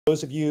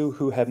those of you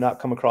who have not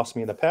come across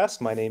me in the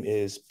past, my name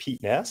is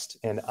Pete Nast,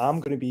 and I'm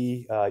going to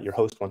be your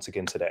host once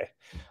again today.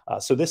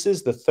 So this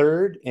is the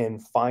third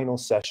and final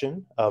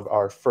session of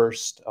our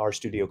first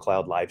RStudio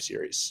Cloud live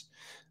series.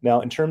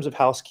 Now, in terms of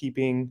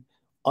housekeeping,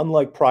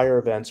 unlike prior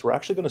events, we're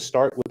actually going to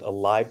start with a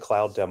live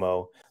cloud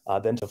demo,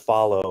 then to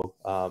follow,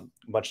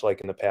 much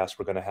like in the past,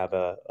 we're going to have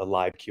a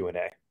live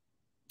Q&A.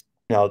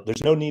 Now,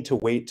 there's no need to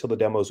wait till the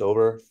demo's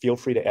over. Feel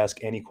free to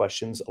ask any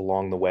questions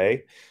along the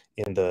way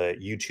in the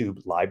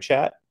YouTube live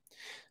chat.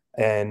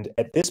 And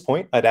at this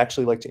point, I'd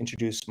actually like to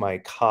introduce my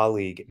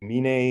colleague,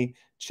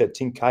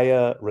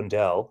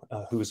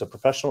 Çetinkaya-Rundel, who is a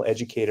professional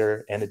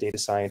educator and a data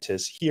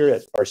scientist here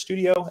at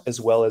RStudio, as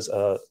well as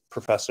a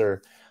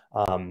professor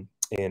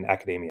in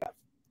academia.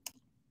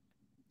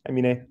 Hi,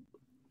 Mine.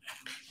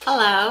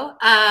 Hello,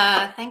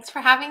 thanks for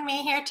having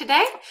me here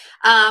today.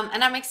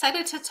 And I'm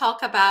excited to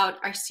talk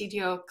about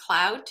RStudio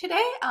Cloud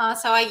today.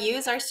 So I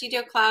use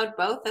RStudio Cloud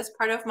both as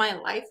part of my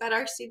life at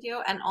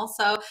RStudio and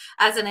also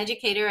as an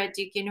educator at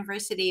Duke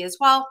University as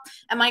well.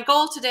 And my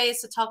goal today is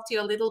to talk to you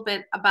a little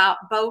bit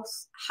about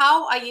both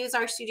how I use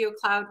RStudio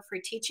Cloud for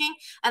teaching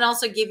and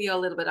also give you a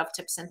little bit of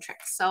tips and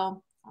tricks.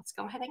 So let's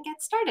go ahead and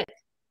get started.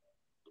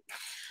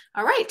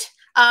 All right.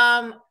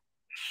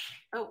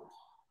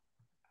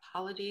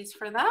 Apologies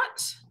for that.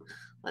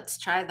 Let's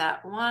try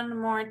that one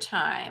more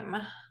time.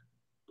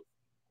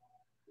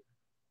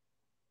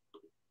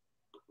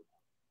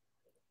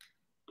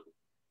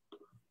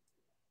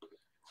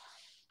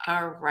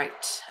 All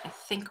right, I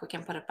think we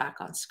can put it back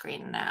on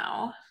screen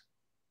now.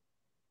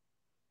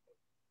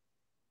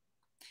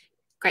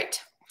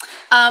 Great.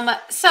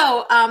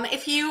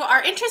 If you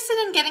are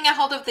interested in getting a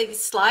hold of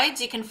these slides,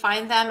 you can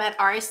find them at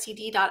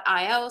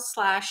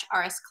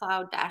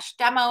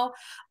rstd.io/rscloud-demo.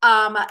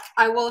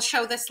 I will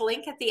show this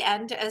link at the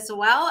end as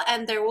well,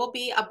 and there will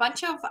be a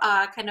bunch of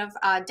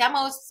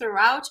demos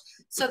throughout.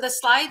 So the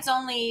slides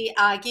only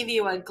give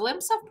you a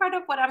glimpse of part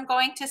of what I'm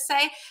going to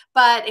say,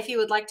 but if you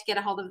would like to get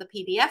a hold of the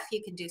PDF,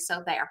 you can do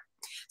so there.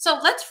 So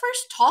let's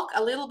first talk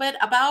a little bit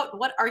about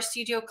what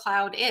RStudio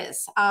Cloud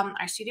is.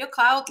 RStudio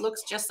Cloud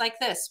looks just like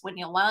this. When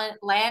you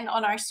land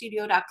on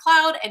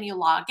RStudio.cloud and you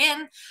log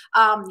in,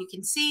 you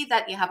can see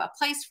that you have a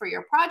place for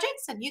your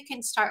projects and you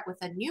can start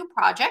with a new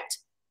project.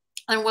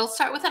 And we'll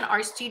start with an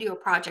RStudio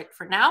project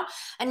for now.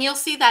 And you'll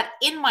see that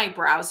in my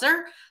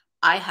browser,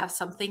 I have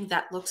something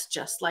that looks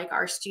just like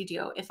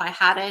RStudio if I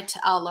had it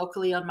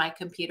locally on my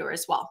computer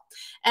as well.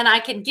 And I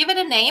can give it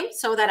a name.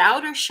 So that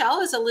outer shell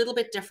is a little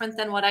bit different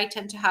than what I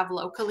tend to have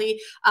locally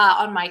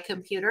on my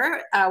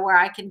computer, where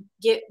I can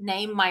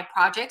name my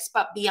projects.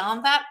 But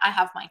beyond that, I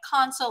have my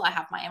console, I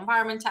have my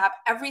environment tab.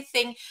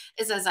 Everything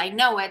is as I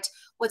know it.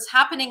 What's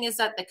happening is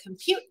that the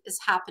compute is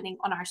happening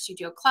on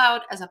RStudio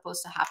Cloud as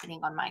opposed to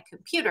happening on my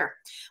computer.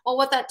 Well,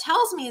 what that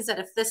tells me is that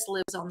if this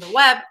lives on the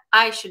web,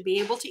 I should be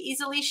able to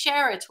easily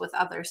share it with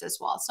others as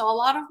well. So a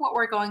lot of what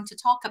we're going to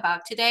talk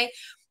about today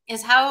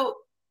is how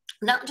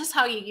not just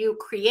how you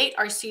create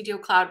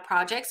RStudio Cloud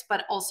projects,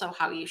 but also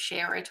how you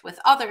share it with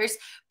others,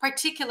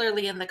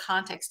 particularly in the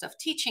context of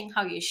teaching,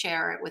 how you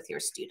share it with your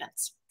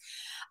students.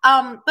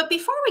 But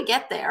before we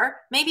get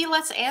there, maybe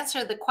let's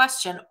answer the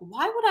question,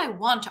 why would I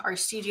want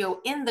RStudio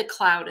in the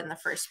cloud in the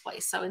first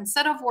place? So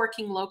instead of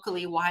working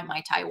locally, why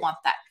might I want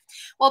that?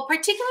 Well,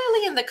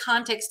 particularly in the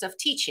context of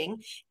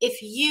teaching,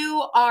 if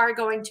you are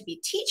going to be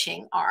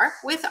teaching R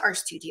with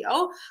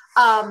RStudio,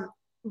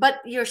 but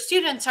your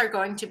students are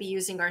going to be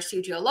using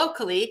RStudio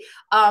locally,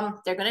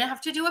 they're going to have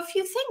to do a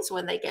few things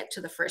when they get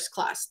to the first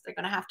class. They're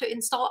going to have to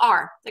install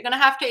R. They're going to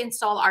have to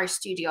install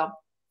RStudio.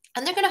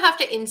 And they're going to have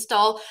to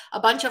install a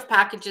bunch of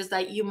packages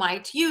that you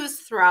might use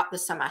throughout the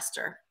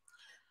semester.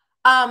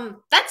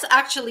 That's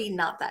actually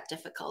not that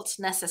difficult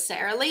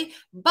necessarily,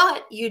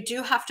 but you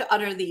do have to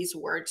utter these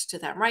words to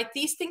them, right?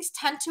 These things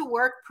tend to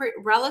work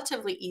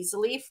relatively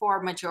easily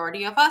for a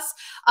majority of us,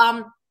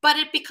 but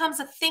it becomes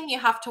a thing you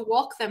have to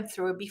walk them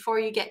through before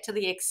you get to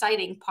the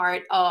exciting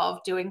part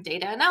of doing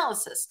data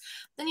analysis.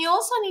 Then you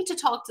also need to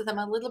talk to them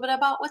a little bit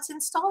about what's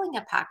installing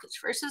a package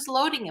versus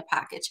loading a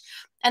package.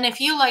 And if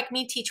you, like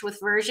me, teach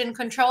with version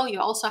control, you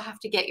also have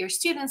to get your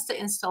students to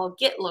install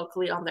Git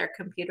locally on their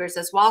computers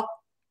as well.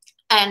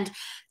 And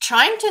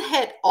trying to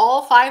hit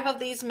all 5 of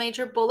these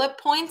major bullet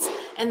points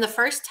in the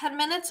first 10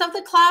 minutes of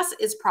the class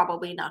is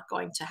probably not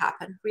going to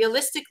happen.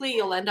 Realistically,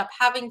 you'll end up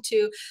having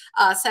to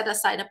set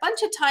aside a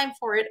bunch of time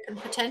for it and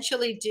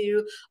potentially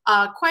do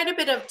quite a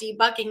bit of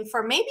debugging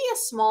for maybe a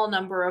small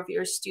number of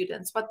your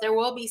students, but there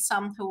will be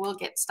some who will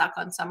get stuck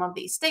on some of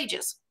these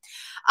stages.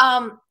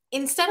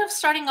 Instead of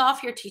starting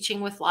off your teaching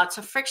with lots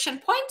of friction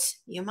points,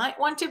 you might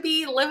want to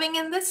be living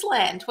in this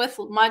land with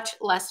much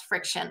less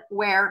friction,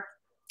 where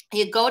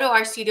you go to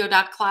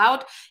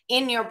rstudio.cloud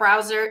in your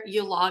browser,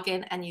 you log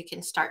in, and you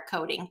can start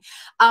coding.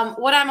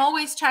 What I'm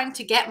always trying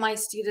to get my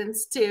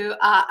students to,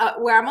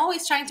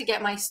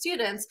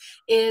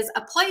 is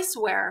a place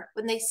where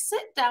when they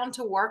sit down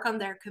to work on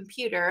their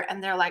computer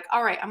and they're like,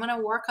 all right, I'm going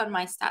to work on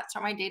my stats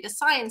or my data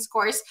science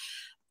course,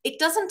 it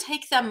doesn't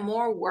take them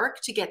more work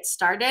to get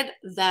started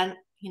than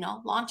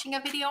launching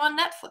a video on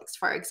Netflix,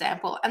 for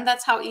example. And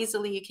that's how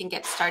easily you can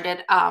get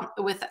started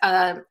with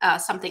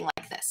something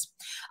like this.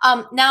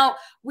 Now,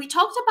 we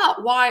talked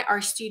about why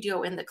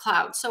RStudio in the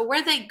cloud. So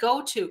where they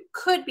go to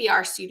could be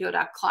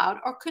RStudio.cloud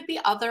or could be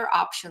other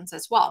options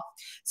as well.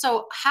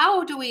 So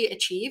how do we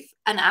achieve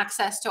an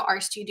access to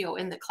RStudio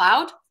in the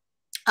cloud?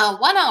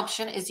 One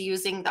option is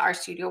using the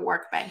RStudio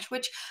Workbench,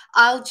 which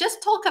I'll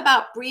just talk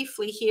about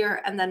briefly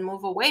here and then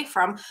move away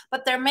from,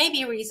 but there may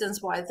be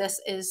reasons why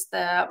this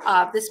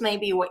may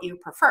be what you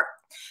prefer.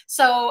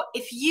 So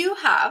if you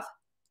have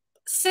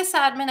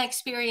sysadmin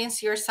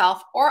experience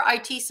yourself or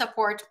IT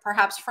support,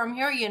 perhaps from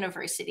your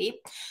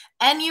university,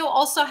 and you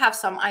also have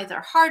some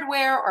either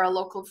hardware or a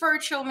local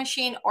virtual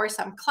machine or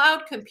some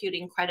cloud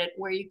computing credit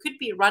where you could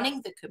be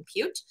running the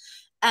compute,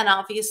 and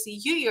obviously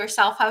you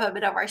yourself have a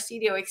bit of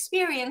RStudio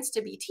experience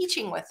to be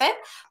teaching with it,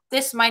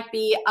 this might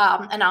be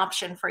an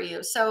option for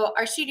you. So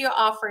RStudio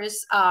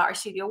offers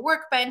RStudio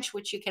Workbench,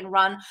 which you can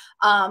run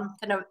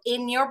kind of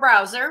in your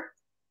browser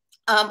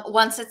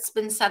once it's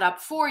been set up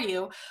for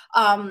you,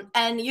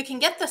 and you can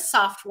get the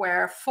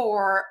software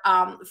for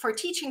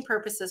teaching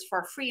purposes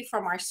for free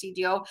from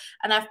RStudio.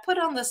 And I've put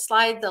on the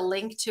slide the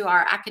link to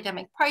our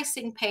academic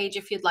pricing page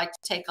if you'd like to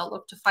take a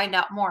look to find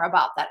out more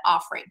about that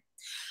offering.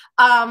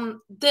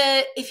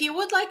 If you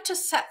would like to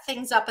set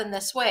things up in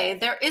this way,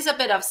 there is a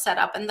bit of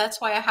setup, and that's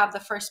why I have the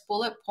first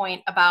bullet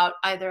point about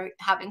either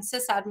having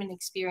sysadmin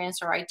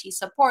experience or IT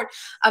support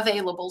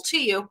available to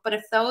you. But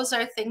if those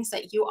are things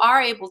that you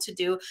are able to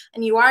do,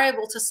 and you are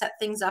able to set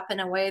things up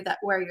in a way that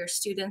where your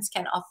students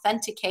can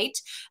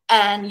authenticate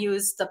and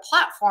use the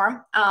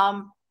platform,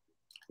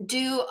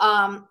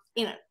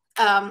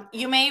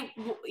 you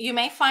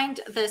may find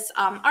this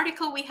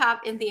article we have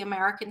in the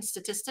American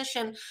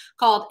Statistician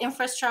called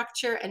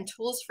Infrastructure and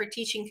Tools for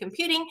Teaching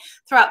Computing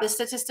Throughout the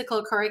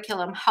Statistical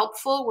Curriculum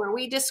helpful, where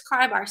we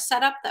describe our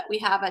setup that we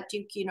have at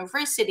Duke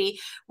University,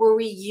 where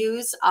we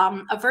use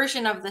a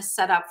version of this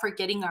setup for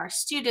getting our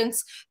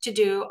students to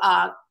do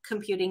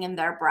computing in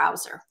their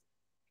browser.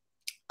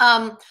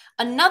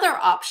 Another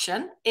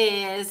option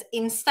is,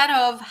 instead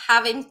of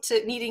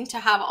needing to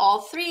have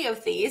all three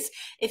of these,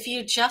 if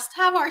you just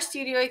have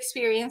RStudio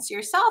experience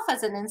yourself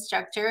as an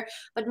instructor,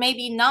 but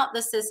maybe not the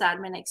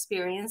sysadmin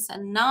experience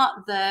and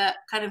not the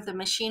kind of the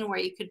machine where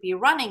you could be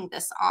running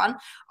this on,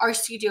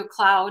 RStudio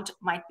Cloud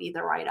might be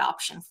the right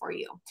option for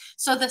you.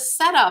 So the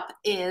setup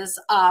is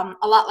a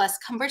lot less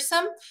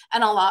cumbersome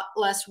and a lot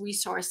less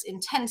resource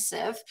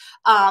intensive.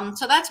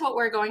 So that's what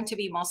we're going to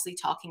be mostly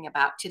talking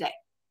about today.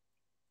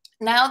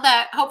 Now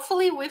that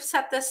hopefully we've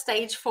set the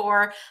stage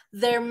for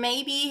there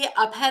may be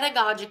a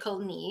pedagogical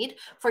need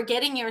for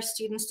getting your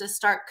students to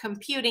start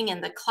computing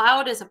in the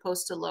cloud as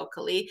opposed to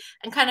locally,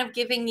 and kind of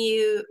giving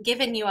you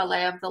a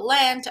lay of the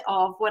land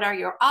of what are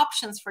your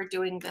options for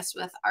doing this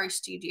with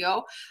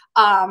RStudio,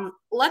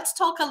 let's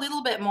talk a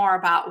little bit more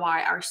about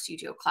why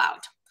RStudio Cloud.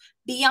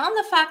 Beyond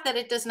the fact that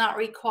it does not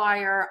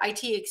require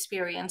IT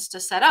experience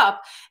to set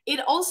up, it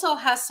also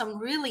has some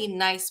really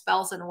nice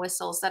bells and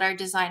whistles that are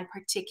designed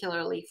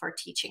particularly for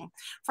teaching.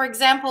 For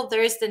example,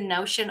 there is the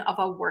notion of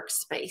a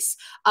workspace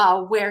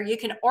where you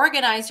can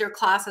organize your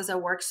class as a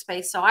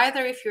workspace. So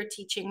either if you're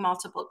teaching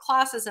multiple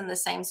classes in the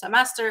same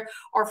semester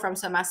or from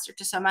semester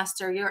to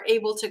semester, you're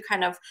able to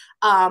kind of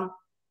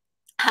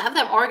have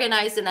them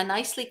organized in a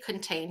nicely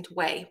contained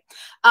way.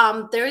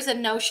 There is a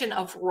notion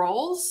of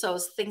roles, so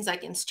things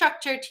like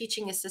instructor,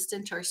 teaching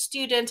assistant, or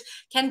student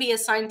can be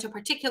assigned to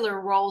particular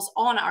roles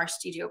on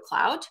RStudio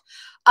Cloud.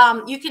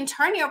 You can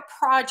turn your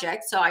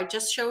project, so I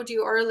just showed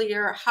you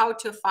earlier how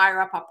to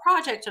fire up a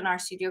project on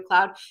RStudio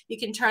Cloud. You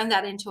can turn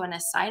that into an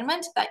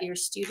assignment that your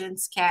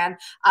students can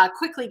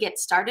quickly get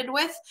started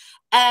with.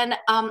 And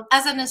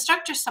as an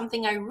instructor,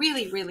 something I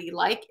really, really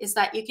like is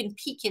that you can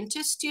peek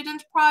into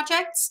student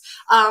projects.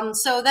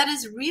 So that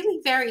is really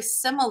very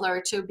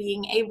similar to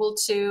being able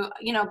to,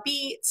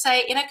 be,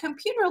 say, in a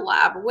computer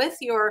lab with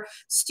your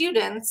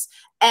students,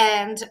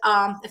 and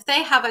if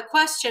they have a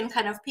question,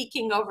 kind of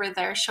peeking over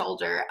their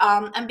shoulder.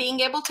 And being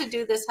able to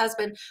do this has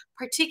been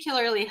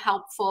particularly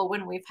helpful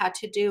when we've had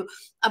to do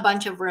a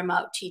bunch of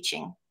remote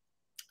teaching.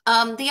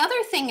 The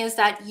other thing is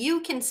that you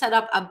can set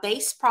up a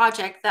base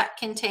project that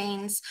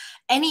contains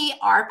any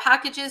R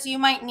packages you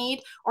might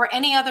need or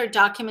any other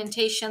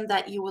documentation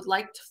that you would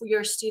like for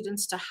your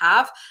students to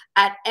have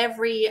at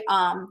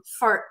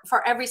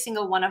for every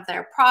single one of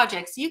their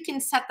projects. You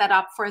can set that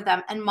up for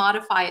them and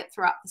modify it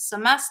throughout the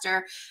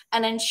semester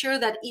and ensure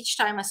that each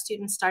time a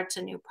student starts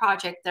a new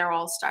project, they're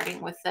all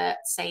starting with the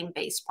same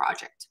base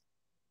project.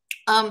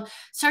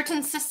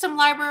 Certain system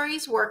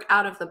libraries work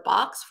out of the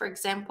box. For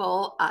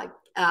example,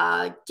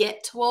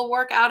 Git will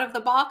work out of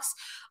the box.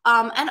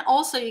 And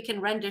also you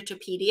can render to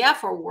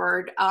PDF or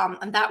Word,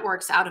 and that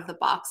works out of the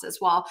box as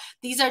well.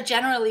 These are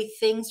generally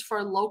things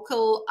for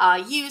local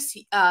use.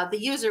 The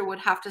user would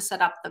have to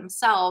set up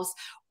themselves,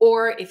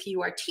 or if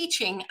you are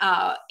teaching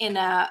in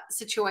a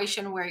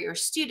situation where your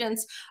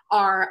students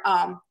are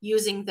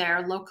using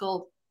their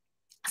local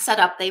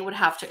setup they would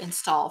have to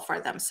install for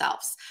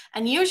themselves.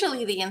 And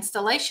usually the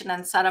installation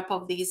and setup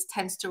of these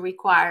tends to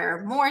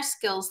require more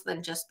skills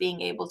than just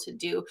being able to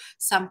do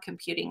some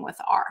computing with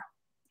R.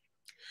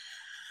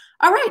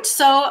 All right,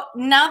 so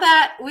now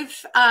that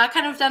we've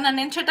kind of done an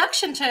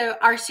introduction to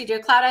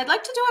RStudio Cloud, I'd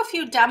like to do a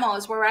few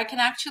demos where I can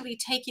actually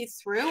take you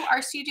through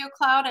RStudio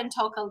Cloud and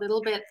talk a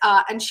little bit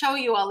and show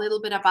you a little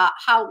bit about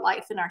how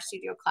life in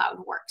RStudio Cloud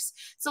works.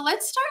 So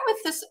let's start with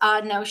this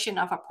notion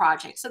of a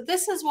project. So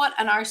this is what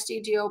an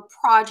RStudio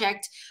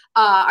project,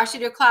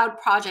 RStudio Cloud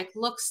project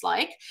looks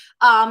like.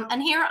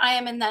 And here I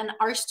am in an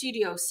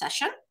RStudio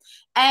session.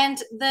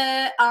 And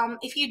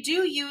if you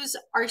do use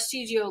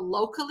RStudio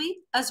locally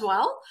as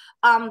well,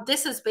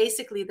 this is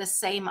basically the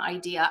same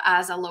idea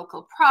as a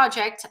local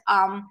project.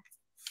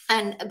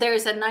 And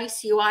there's a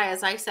nice UI,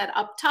 as I said,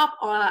 up top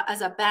as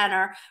a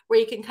banner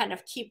where you can kind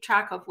of keep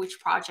track of which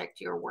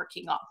project you're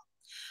working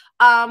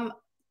on.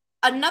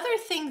 Another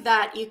thing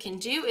that you can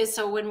do is,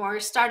 so when we're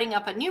starting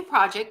up a new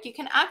project, you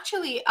can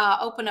actually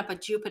open up a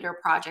Jupyter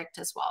project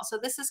as well. So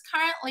this is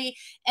currently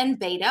in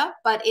beta,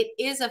 but it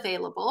is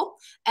available.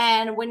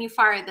 And when you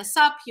fire this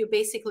up, you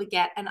basically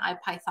get an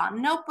IPython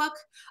notebook.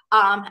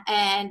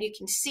 And you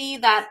can see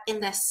that in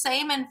the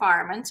same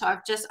environment. So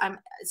I'm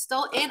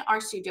still in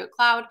RStudio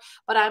Cloud,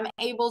 but I'm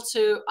able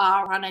to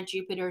run a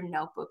Jupyter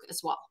notebook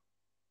as well.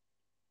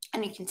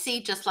 And you can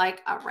see, just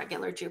like a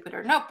regular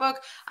Jupyter notebook,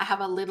 I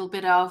have a little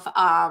bit of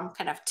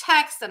kind of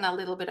text and a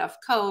little bit of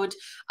code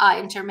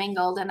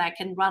intermingled, and I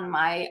can run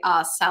my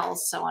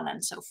cells, so on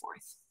and so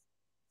forth.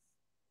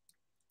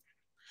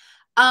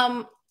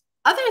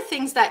 Other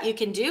things that you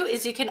can do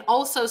is you can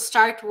also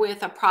start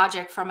with a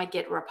project from a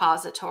Git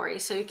repository.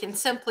 So you can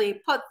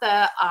simply put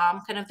the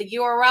kind of the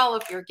URL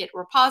of your Git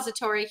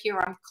repository. Here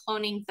I'm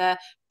cloning the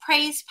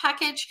praise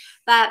package.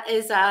 That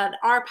is an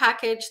R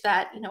package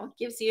that, you know,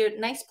 gives you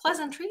nice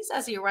pleasantries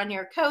as you run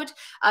your code,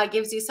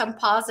 gives you some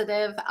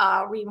positive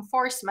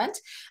reinforcement.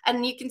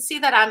 And you can see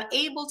that I'm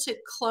able to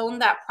clone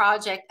that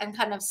project and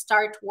kind of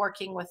start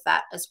working with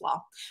that as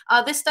well.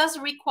 This does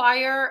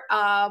require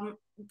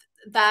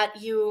that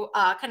you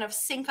kind of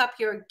sync up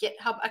your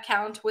GitHub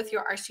account with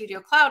your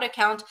RStudio Cloud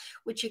account,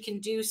 which you can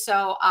do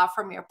so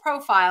from your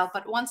profile.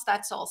 But once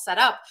that's all set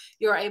up,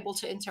 you're able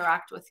to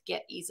interact with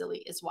Git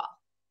easily as well.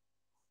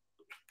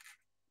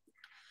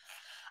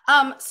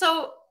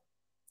 So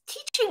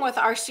teaching with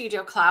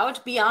RStudio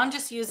Cloud, beyond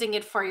just using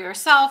it for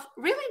yourself,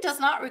 really does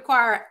not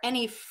require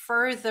any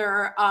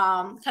further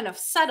kind of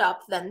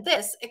setup than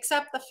this,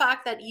 except the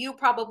fact that you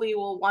probably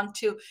will want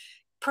to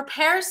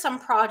prepare some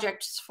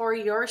projects for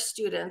your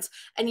students,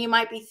 and you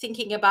might be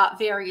thinking about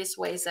various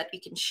ways that you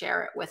can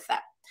share it with them.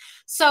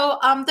 So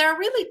there are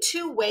really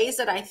two ways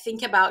that I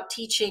think about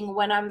teaching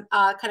when I'm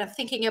kind of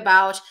thinking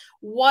about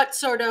what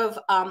sort of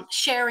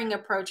sharing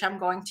approach I'm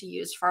going to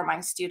use for my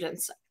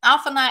students.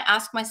 Often I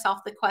ask myself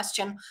the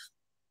question,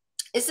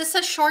 is this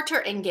a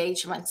shorter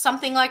engagement,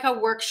 something like a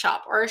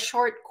workshop or a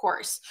short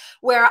course,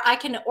 where I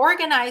can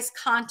organize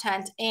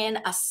content in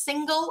a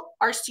single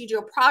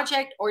RStudio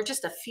project or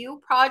just a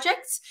few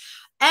projects,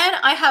 and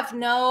I have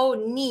no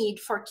need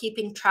for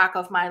keeping track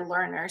of my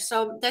learners?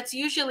 So that's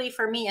usually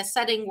for me a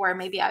setting where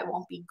maybe I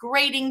won't be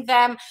grading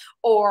them,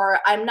 or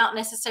I'm not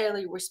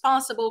necessarily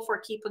responsible for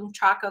keeping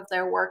track of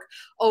their work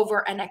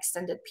over an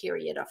extended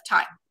period of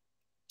time.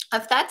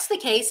 If that's the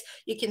case,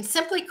 you can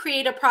simply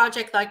create a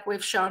project like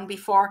we've shown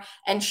before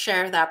and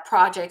share that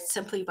project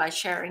simply by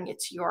sharing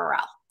its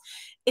URL.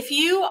 If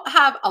you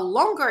have a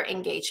longer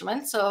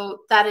engagement, so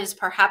that is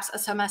perhaps a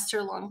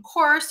semester-long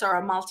course or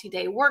a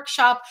multi-day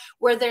workshop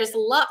where there's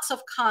lots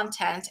of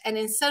content, and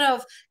instead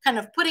of kind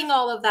of putting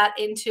all of that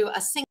into a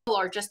single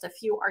or just a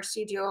few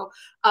RStudio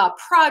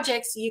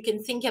projects, you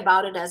can think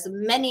about it as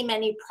many,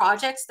 many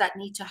projects that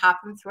need to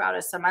happen throughout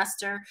a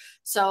semester.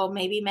 So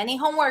maybe many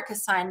homework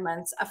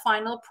assignments, a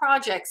final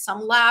project,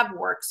 some lab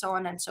work, so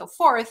on and so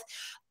forth.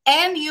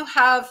 And you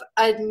have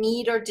a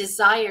need or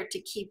desire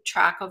to keep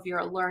track of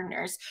your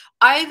learners,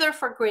 either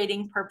for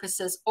grading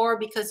purposes or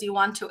because you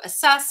want to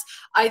assess,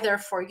 either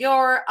for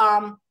your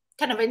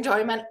kind of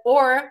enjoyment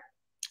or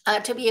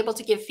to be able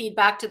to give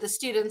feedback to the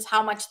students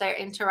how much they're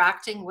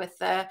interacting with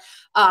the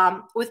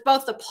with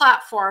both the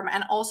platform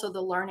and also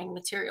the learning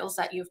materials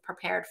that you've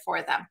prepared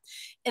for them.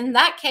 In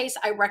that case,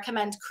 I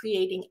recommend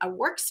creating a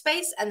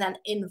workspace and then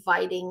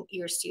inviting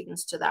your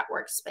students to that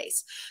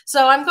workspace.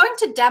 So I'm going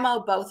to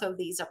demo both of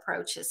these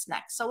approaches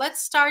next. So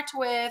let's start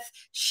with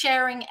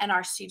sharing an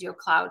RStudio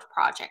Cloud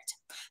project.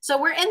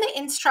 So we're in the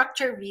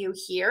instructor view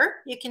here.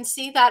 You can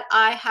see that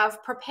I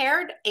have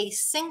prepared a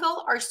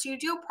single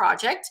RStudio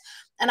project,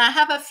 and I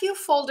have a few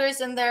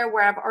folders in there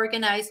where I've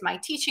organized my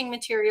teaching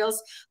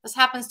materials. This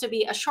happens to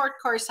be a short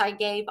course I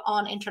gave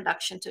on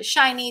Introduction to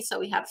Shiny. So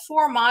we had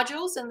 4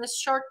 modules in this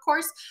short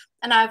course,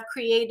 and I've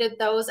created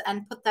those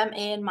and put them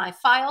in my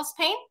files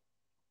pane.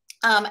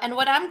 And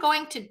what I'm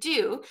going to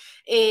do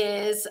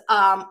is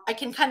I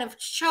can kind of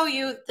show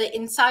you the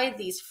inside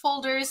these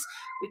folders.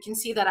 We can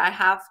see that I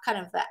have kind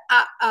of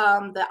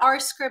the R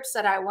scripts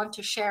that I want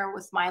to share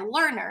with my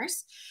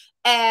learners.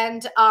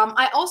 And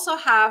I also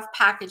have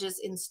packages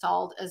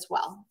installed as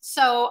well.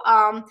 So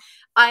I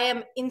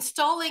am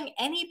installing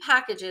any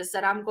packages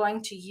that I'm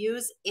going to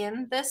use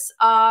in this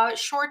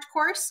short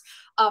course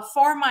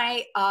for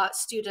my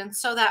students,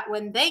 so that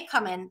when they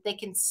come in, they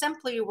can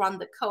simply run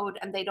the code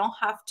and they don't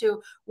have to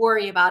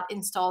worry about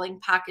installing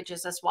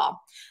packages as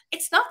well.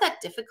 It's not that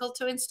difficult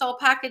to install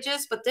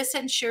packages, but this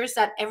ensures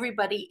that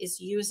everybody is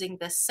using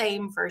the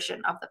same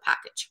version of the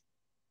package.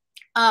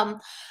 I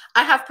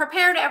have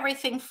prepared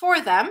everything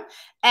for them,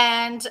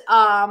 and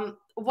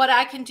what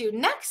I can do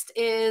next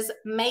is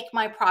make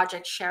my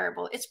project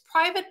shareable. It's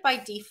private by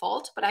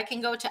default, but I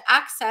can go to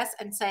Access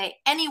and say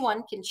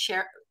anyone can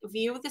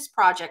view this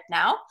project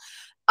now,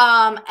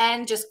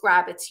 and just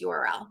grab its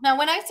URL. Now,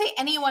 when I say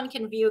anyone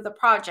can view the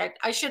project,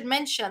 I should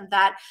mention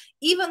that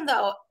even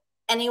though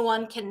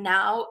anyone can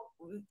now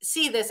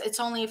see this, it's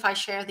only if I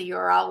share the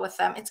URL with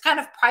them. It's kind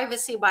of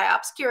privacy by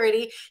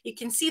obscurity. You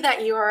can see that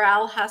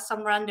URL has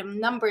some random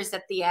numbers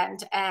at the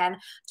end, and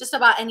just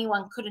about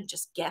anyone couldn't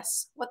just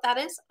guess what that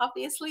is,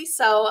 obviously.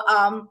 So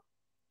I'm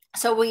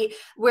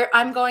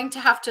going to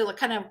have to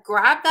kind of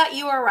grab that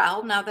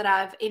URL now that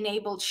I've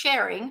enabled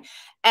sharing,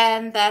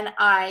 and then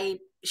I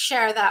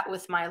share that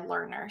with my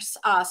learners.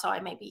 So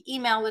I maybe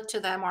email it to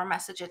them or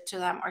message it to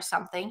them or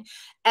something.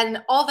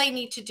 And all they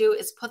need to do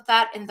is put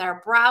that in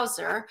their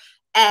browser,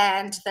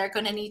 and they're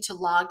going to need to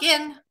log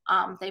in.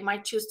 They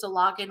might choose to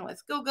log in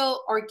with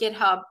Google or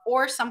GitHub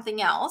or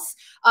something else,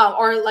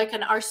 or like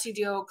an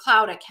RStudio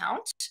Cloud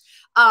account.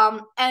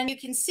 And you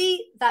can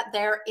see that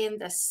they're in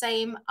the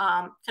same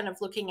kind of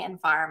looking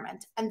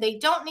environment, and they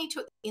don't need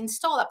to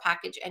install a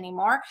package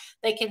anymore.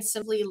 They can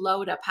simply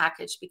load a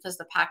package because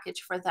the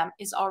package for them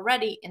is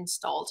already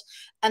installed,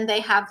 and they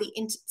have the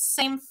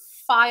same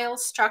file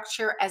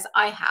structure as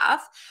I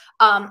have,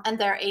 and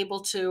they're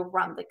able to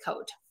run the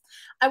code.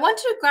 I want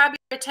to grab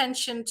your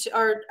attention to,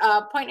 or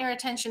point your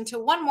attention to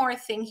one more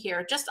thing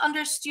here. Just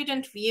under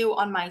student view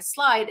on my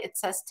slide, it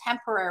says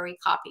temporary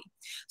copy.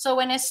 So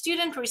when a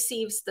student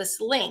receives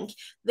this link,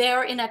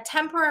 they're in a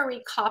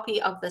temporary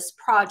copy of this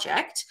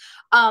project.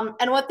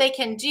 And what they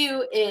can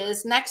do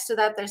is, next to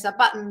that, there's a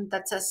button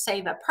that says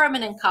save a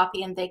permanent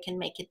copy, and they can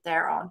make it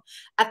their own.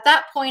 At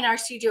that point,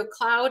 RStudio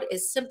Cloud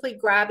is simply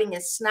grabbing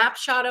a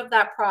snapshot of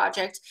that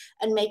project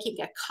and making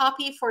a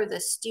copy for the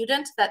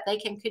student that they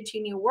can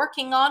continue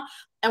working on.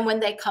 And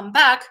when they come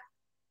back,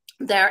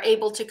 they're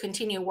able to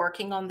continue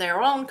working on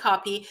their own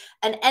copy,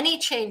 and any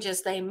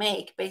changes they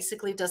make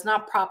basically does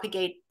not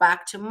propagate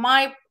back to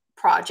my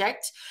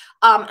project,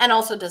 and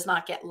also does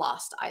not get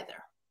lost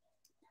either.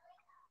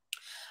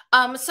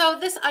 So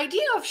this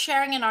idea of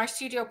sharing an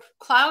RStudio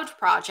Cloud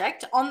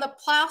project, on the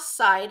plus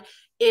side,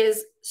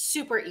 is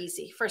super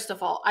easy. First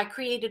of all, I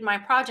created my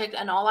project,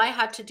 and all I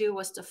had to do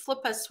was to flip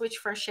a switch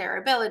for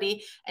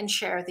shareability and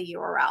share the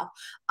URL.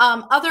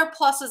 Other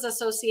pluses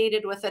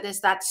associated with it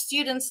is that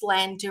students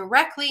land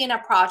directly in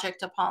a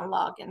project upon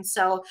login.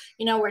 So,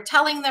 you know, we're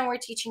telling them we're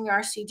teaching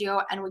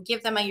RStudio, and we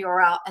give them a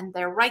URL, and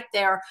they're right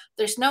there.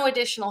 There's no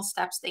additional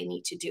steps they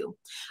need to do.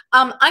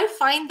 I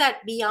find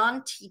that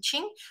beyond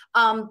teaching,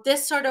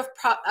 this sort of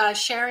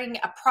sharing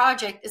a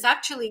project is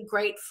actually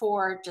great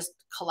for just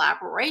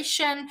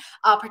collaboration,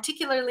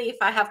 particularly if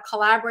I have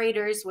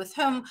collaborators with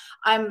whom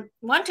I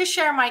want to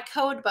share my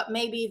code, but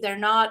maybe they're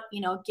not, you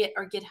know, Git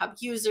or GitHub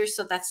users,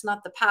 so that's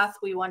not the path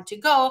we want to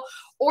go,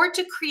 or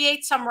to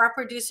create some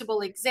reproducible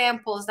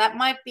examples that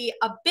might be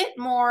a bit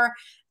more,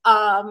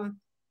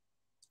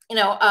 you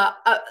know,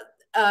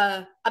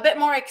 a bit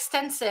more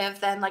extensive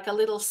than like a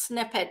little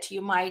snippet you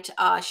might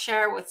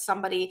share with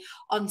somebody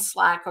on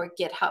Slack or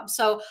GitHub.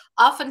 So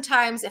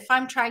oftentimes, if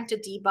I'm trying to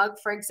debug,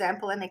 for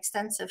example, an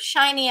extensive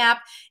Shiny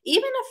app,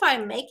 even if I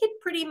make it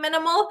pretty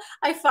minimal,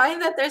 I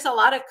find that there's a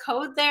lot of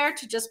code there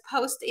to just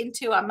post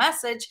into a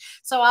message.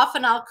 So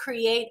often I'll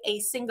create a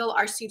single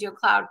RStudio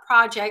Cloud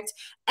project,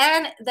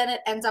 and then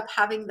it ends up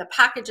having the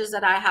packages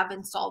that I have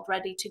installed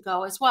ready to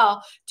go as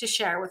well to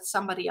share with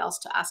somebody else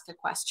to ask a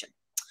question.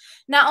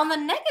 Now, on the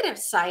negative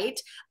side,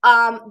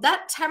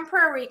 that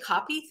temporary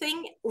copy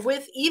thing,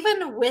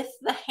 even with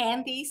the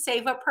handy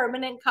save a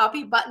permanent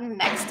copy button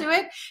next to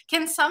it,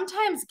 can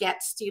sometimes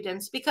get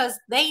students because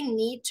they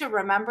need to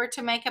remember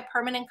to make a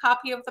permanent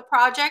copy of the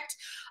project,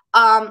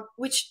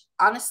 which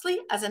honestly,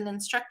 as an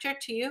instructor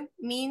to you,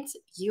 means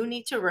you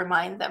need to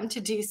remind them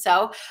to do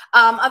so.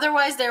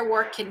 Otherwise, their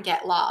work can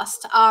get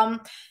lost.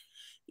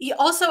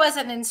 Also, as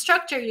an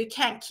instructor, you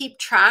can't keep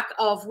track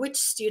of which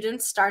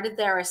students started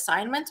their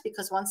assignment,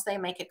 because once they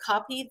make a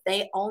copy,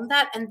 they own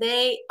that. And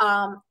they,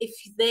 if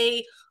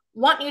they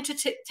want you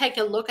to take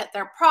a look at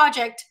their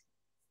project,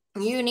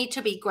 you need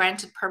to be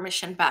granted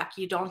permission back.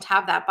 You don't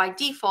have that by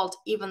default,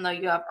 even though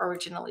you have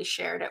originally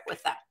shared it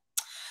with them.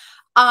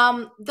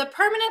 The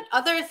permanent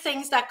other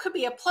things that could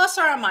be a plus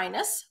or a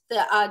minus,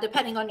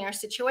 depending on your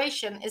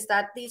situation, is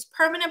that these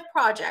permanent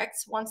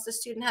projects, once the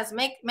student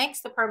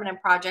makes the permanent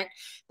project,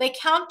 they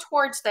count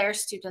towards their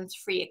student's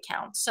free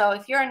account. So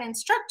if you're an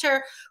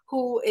instructor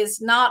who is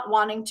not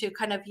wanting to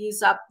kind of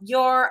use up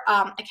your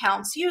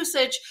account's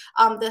usage,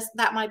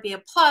 that might be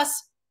a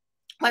plus.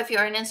 If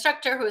you're an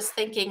instructor who is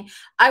thinking,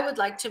 I would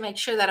like to make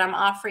sure that I'm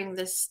offering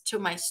this to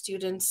my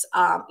students,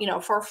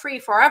 for free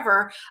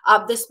forever,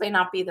 this may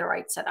not be the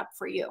right setup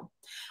for you.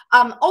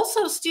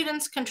 Also,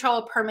 students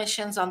control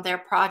permissions on their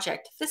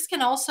project. This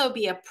can also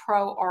be a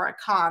pro or a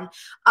con.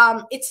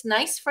 It's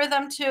nice for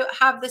them to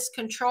have this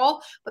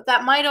control, but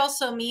that might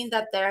also mean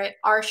that they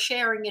are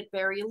sharing it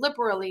very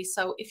liberally.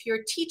 So if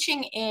you're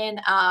teaching in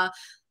a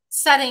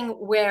setting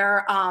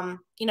where,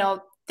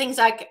 things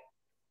like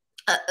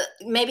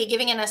maybe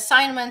giving an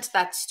assignment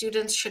that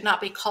students should not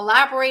be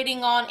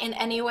collaborating on in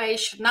any way,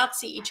 should not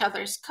see each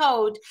other's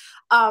code,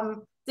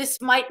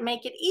 this might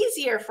make it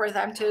easier for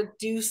them to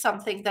do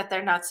something that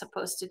they're not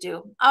supposed to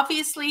do.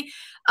 Obviously,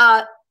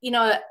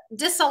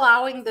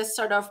 disallowing this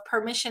sort of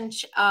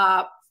permissions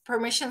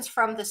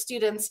from the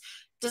students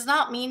does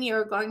not mean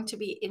you're going to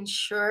be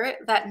ensured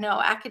that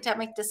no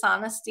academic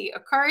dishonesty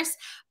occurs.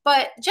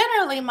 But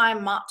generally, my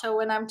motto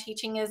when I'm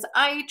teaching is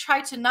I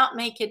try to not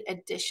make it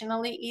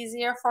additionally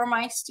easier for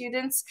my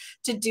students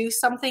to do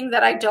something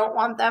that I don't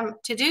want them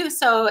to do.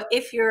 So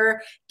if you're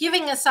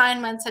giving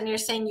assignments and you're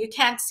saying you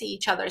can't see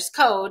each other's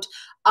code,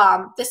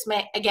 this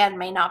may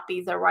not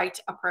be the right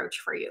approach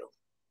for you.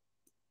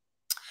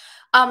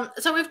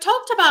 So we've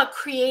talked about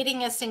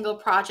creating a single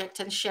project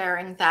and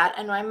sharing that.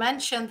 And I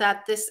mentioned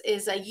that this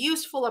is a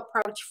useful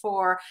approach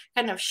for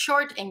kind of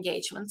short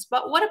engagements,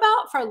 but what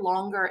about for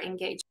longer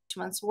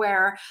engagements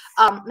where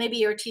maybe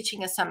you're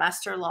teaching a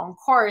semester-long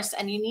course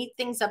and you need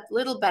things a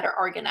little better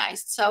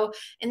organized? So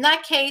in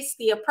that case,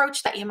 the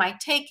approach that you might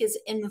take is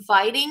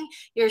inviting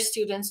your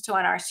students to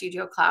an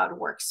RStudio Cloud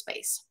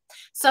workspace.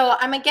 So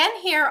I'm again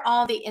here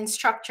on the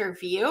instructor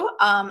view,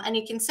 and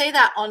you can say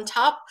that on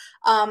top,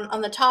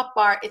 on the top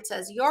bar, it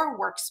says your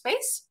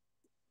workspace.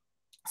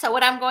 So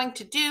what I'm going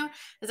to do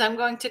is I'm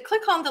going to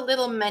click on the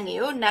little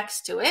menu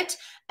next to it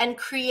and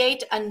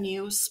create a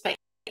new space.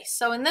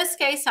 So in this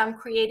case, I'm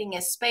creating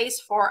a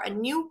space for a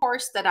new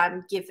course that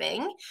I'm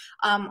giving.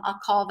 I'll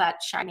call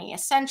that Shiny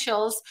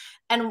Essentials.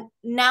 And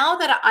now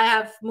that I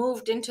have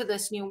moved into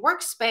this new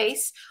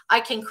workspace, I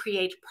can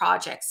create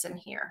projects in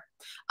here.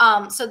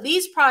 So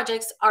these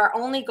projects are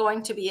only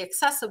going to be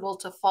accessible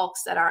to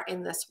folks that are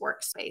in this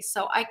workspace.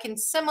 So I can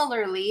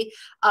similarly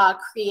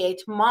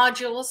create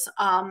modules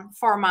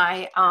for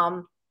my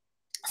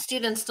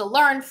students to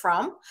learn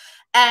from,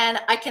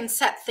 and I can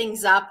set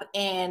things up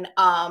in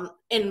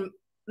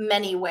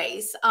many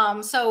ways.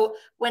 So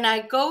when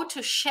I go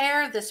to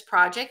share this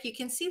project, you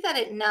can see that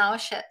it now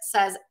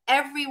says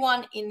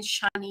everyone in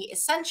Shiny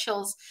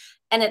Essentials,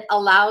 and it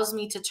allows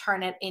me to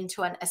turn it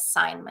into an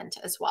assignment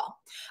as well.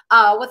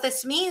 What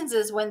this means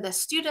is when the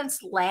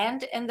students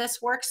land in this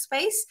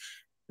workspace,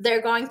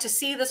 they're going to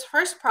see this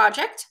first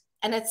project,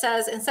 and it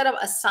says, instead of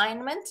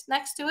assignment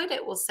next to it,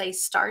 it will say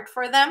start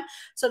for them.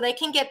 So they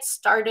can get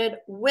started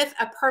with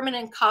a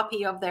permanent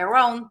copy of their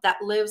own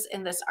that lives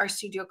in this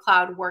RStudio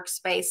Cloud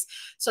workspace.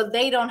 So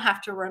they don't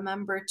have to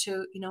remember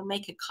to,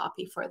 make a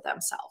copy for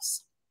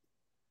themselves.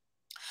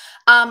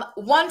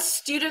 Once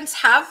students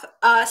have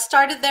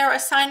started their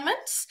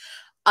assignments,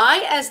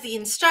 I, as the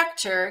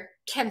instructor,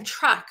 can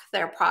track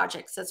their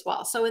projects as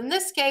well. So in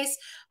this case,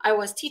 I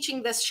was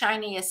teaching this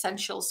Shiny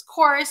Essentials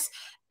course.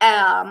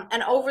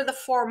 And over the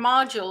 4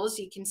 modules,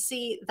 you can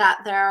see that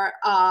there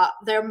are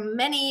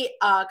many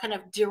kind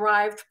of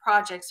derived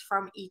projects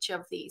from each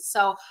of these.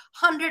 So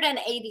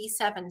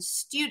 187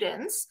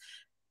 students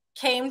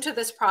came to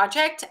this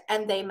project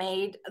and they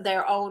made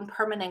their own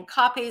permanent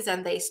copies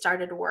and they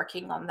started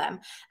working on them.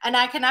 And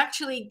I can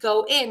actually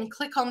go in,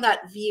 click on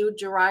that view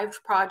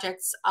derived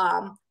projects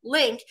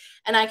link,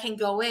 and I can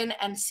go in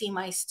and see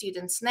my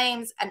students'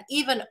 names and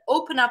even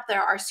open up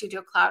their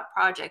RStudio Cloud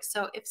projects.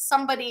 So if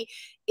somebody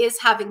is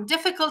having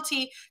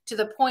difficulty to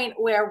the point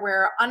where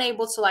we're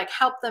unable to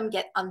help them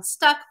get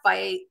unstuck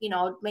by,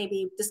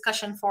 maybe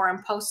discussion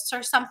forum posts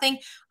or something,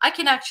 I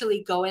can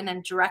actually go in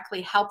and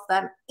directly help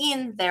them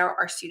in their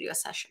RStudio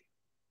session.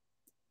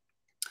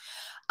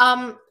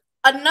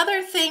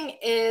 Another thing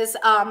is,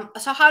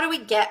 so how do we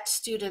get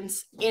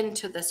students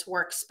into this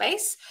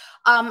workspace?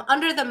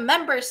 Under the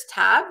members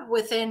tab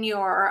within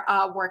your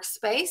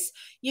workspace,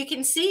 you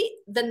can see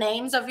the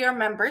names of your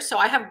members. So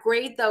I have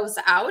grayed those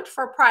out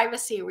for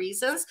privacy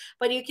reasons,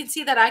 but you can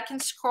see that I can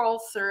scroll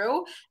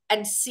through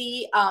and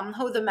see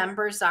who the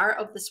members are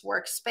of this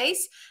workspace.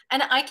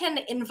 And I can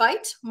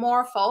invite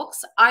more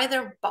folks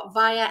either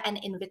via an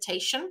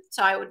invitation.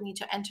 So I would need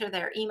to enter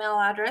their email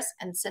address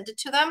and send it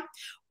to them,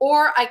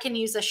 or I can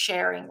use a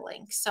sharing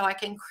link. So I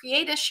can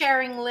create a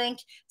sharing link,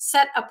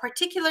 set a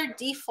particular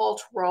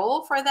default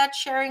role for that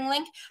sharing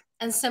link,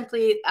 and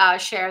simply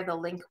share the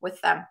link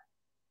with them.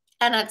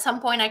 And at some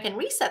point I can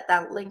reset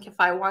that link if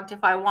I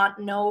want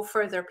no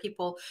further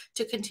people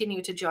to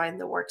continue to join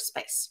the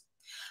workspace.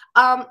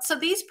 So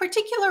these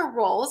particular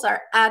roles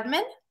are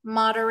admin,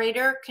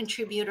 moderator,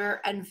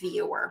 contributor, and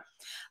viewer.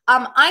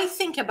 I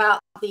think about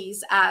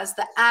these as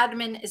the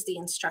admin is the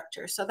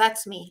instructor. So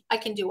that's me. I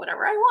can do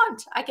whatever I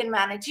want. I can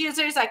manage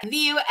users. I can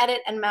view,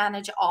 edit, and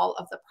manage all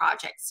of the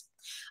projects.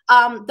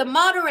 The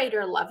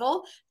moderator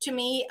level, to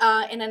me,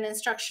 in an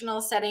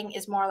instructional setting,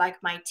 is more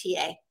like my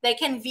TA. They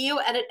can view,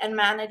 edit, and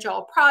manage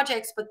all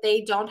projects, but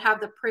they don't have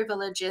the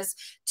privileges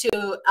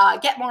to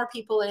get more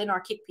people in or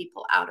kick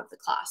people out of the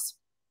class.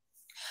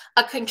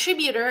 A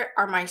contributor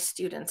are my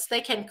students.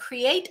 They can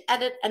create,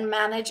 edit, and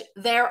manage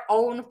their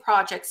own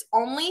projects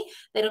only.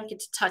 They don't get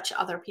to touch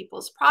other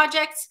people's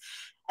projects.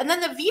 And then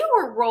the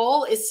viewer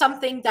role is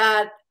something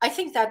that I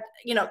think that,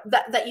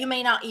 that you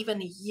may not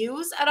even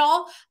use at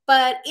all,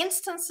 but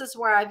instances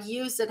where I've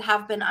used it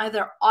have been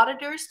either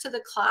auditors to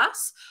the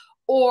class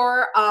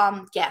or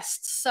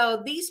guests.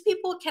 So these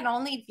people can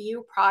only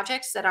view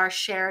projects that are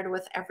shared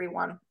with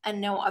everyone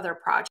and no other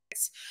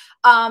projects.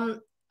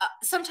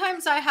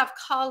 Sometimes I have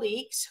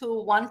colleagues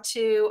who want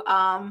to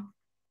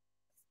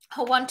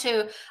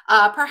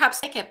perhaps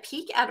take a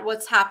peek at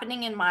what's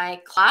happening in my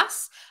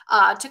class,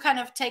 to kind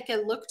of take a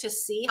look to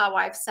see how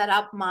I've set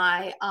up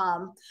my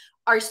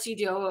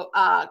RStudio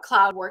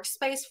Cloud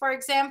workspace, for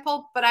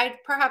example, but I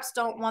perhaps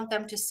don't want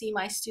them to see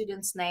my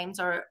students' names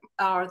or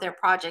their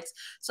projects.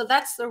 So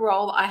that's the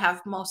role I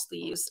have mostly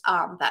used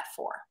that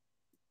for.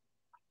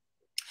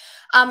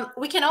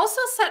 We can also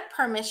set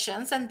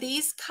permissions, and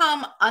these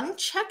come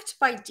unchecked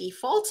by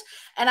default,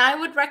 and I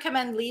would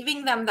recommend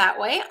leaving them that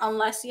way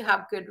unless you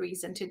have good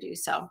reason to do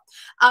so.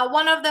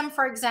 One of them,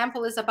 for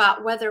example, is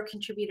about whether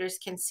contributors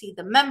can see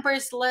the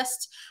members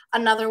list.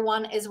 Another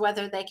one is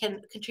whether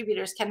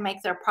contributors can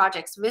make their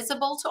projects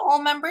visible to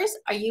all members.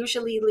 I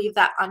usually leave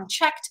that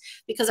unchecked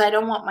because I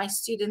don't want my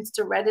students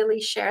to readily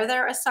share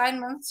their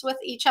assignments with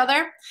each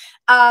other.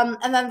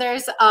 And then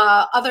there's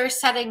other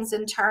settings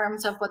in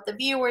terms of what the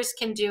viewers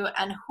can do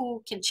and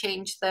who can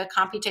change the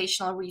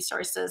computational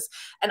resources.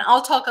 And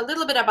I'll talk a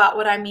little bit about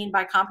what I mean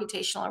by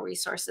computational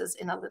resources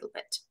in a little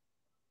bit.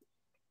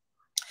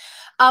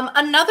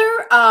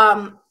 Another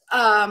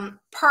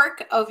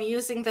perk of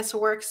using this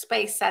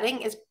workspace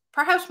setting is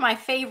perhaps my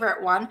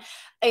favorite one,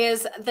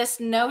 is this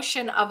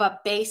notion of a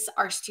base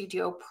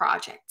RStudio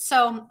project.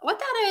 So what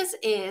that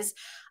is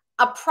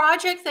a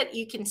project that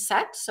you can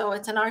set. So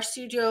it's an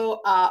RStudio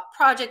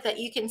project that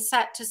you can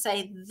set to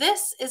say,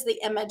 this is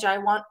the image I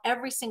want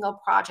every single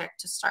project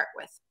to start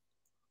with.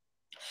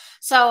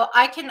 So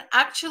I can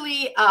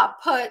actually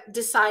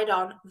decide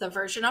on the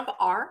version of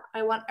R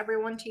I want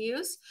everyone to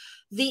use,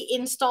 the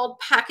installed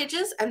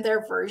packages and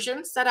their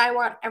versions that I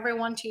want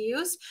everyone to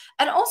use,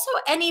 and also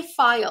any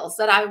files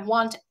that I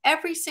want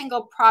every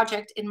single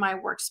project in my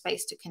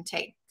workspace to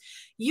contain.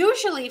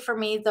 Usually for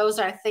me, those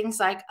are things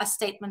like a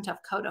statement of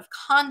code of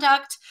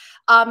conduct,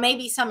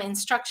 maybe some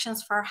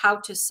instructions for how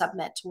to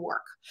submit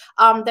work.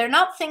 They're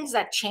not things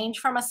that change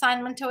from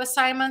assignment to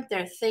assignment.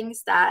 They're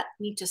things that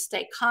need to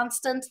stay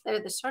constant.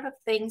 They're the sort of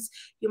things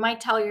you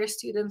might tell your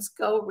students,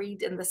 go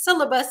read in the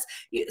syllabus.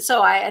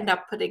 So I end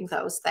up putting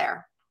those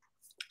there.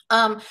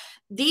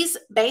 These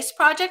base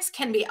projects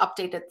can be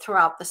updated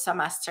throughout the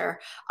semester,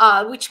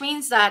 which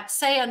means that,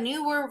 say, a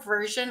newer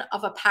version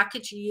of a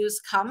package you use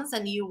comes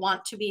and you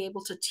want to be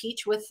able to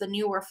teach with the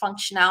newer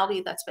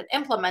functionality that's been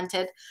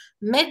implemented,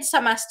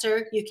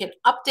 mid-semester, you can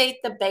update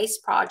the base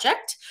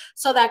project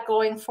so that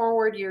going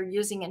forward, you're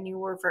using a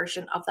newer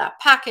version of that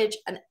package,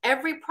 and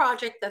every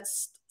project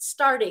that's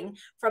starting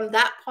from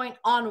that point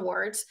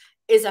onwards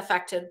is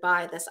affected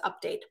by this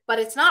update. But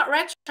it's not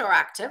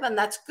retroactive, and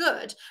that's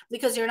good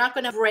because you're not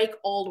going to break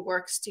old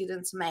work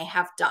students may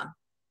have done.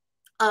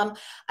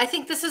 I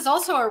think this is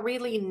also a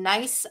really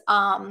nice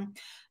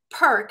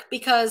perk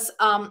because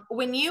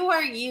when you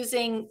are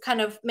using kind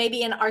of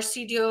maybe an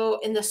RStudio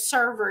in the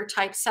server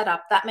type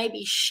setup that may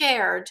be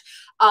shared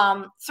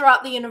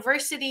throughout the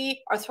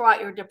university or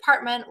throughout your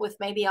department with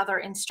maybe other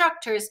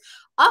instructors,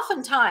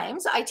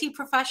 oftentimes IT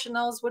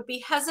professionals would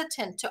be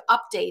hesitant to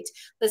update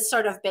this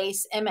sort of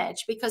base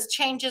image because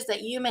changes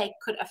that you make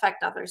could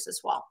affect others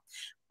as well.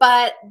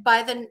 But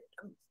by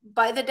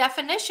the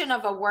definition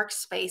of a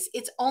workspace,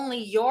 it's only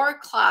your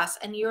class,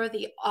 and you're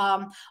the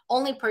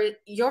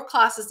your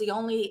class is the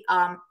only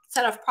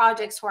set of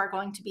projects who are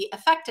going to be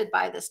affected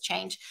by this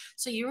change.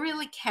 So you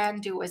really can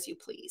do as you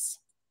please.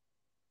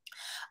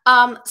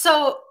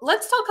 So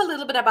let's talk a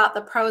little bit about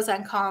the pros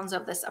and cons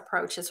of this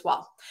approach as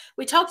well.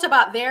 We talked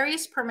about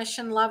various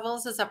permission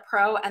levels as a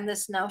pro and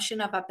this notion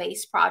of a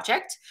base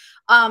project.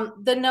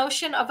 The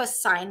notion of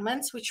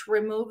assignments, which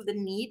remove the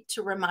need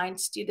to remind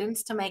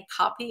students to make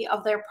copy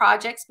of their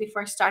projects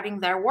before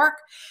starting their work,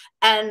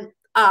 and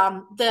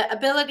the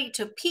ability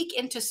to peek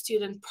into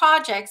student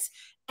projects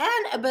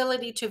and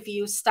ability to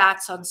view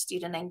stats on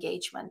student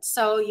engagement.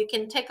 So you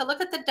can take a look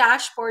at the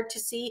dashboard to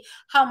see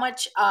how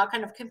much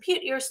kind of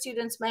compute your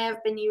students may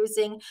have been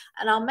using.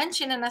 And I'll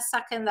mention in a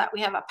second that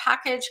we have a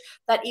package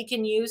that you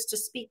can use to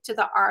speak to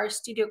the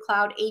RStudio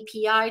Cloud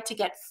API to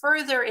get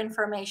further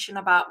information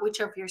about which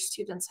of your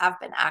students have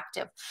been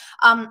active.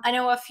 I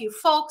know a few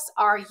folks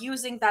are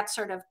using that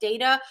sort of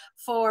data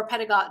for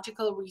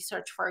pedagogical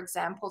research, for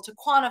example, to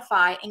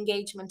quantify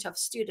engagement of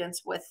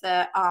students with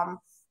the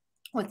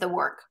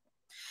work.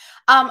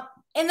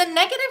 In the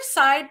negative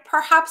side,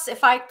 perhaps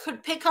if I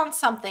could pick on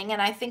something, and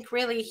I think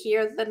really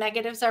here the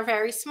negatives are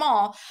very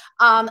small,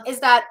 is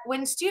that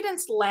when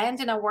students land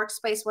in a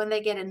workspace, when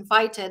they get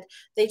invited,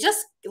 they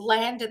just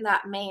land in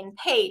that main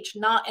page,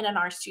 not in an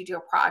RStudio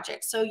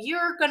project. So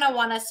you're going to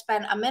want to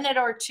spend a minute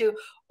or two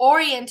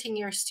orienting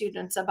your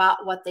students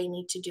about what they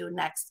need to do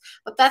next.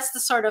 But that's the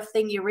sort of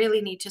thing you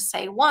really need to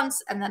say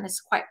once, and then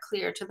it's quite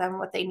clear to them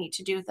what they need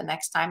to do the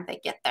next time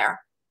they get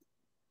there.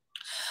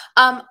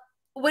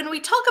 When we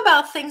talk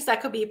about things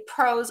that could be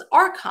pros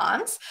or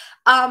cons,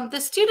 the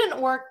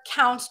student work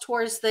counts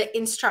towards the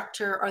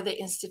instructor or the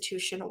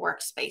institution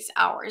workspace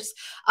hours.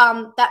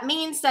 That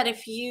means that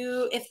if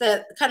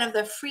the kind of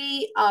the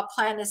free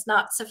plan is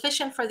not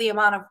sufficient for the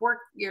amount of work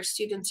your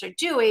students are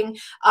doing,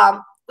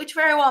 which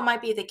very well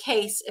might be the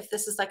case if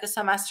this is like a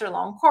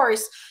semester-long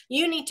course,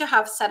 you need to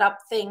have set up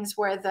things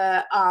where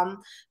the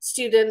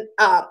student,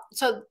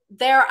 so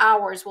their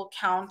hours will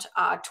count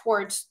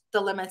towards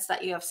the limits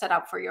that you have set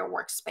up for your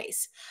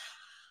workspace.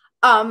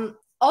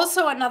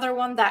 Also, another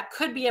one that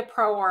could be a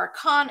pro or a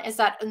con is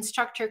that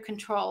instructor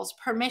controls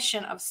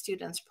permission of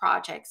students'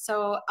 projects.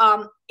 So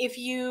if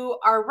you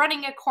are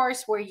running a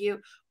course where you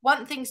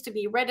want things to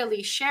be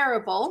readily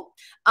shareable,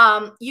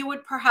 you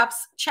would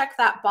perhaps check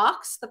that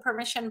box, the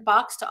permission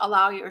box, to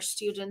allow your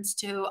students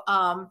to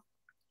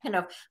kind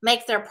of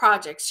make their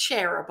projects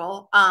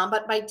shareable.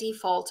 But by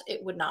default,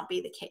 it would not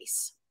be the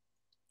case.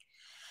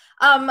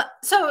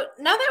 So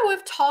now that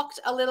we've talked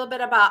a little bit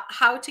about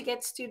how to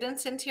get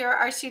students into your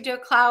RStudio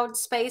Cloud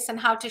space and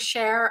how to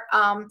share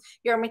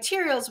your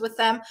materials with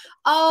them,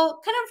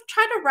 I'll kind of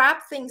try to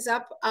wrap things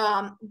up,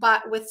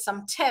 but with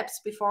some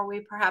tips before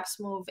we perhaps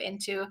move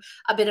into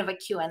a bit of a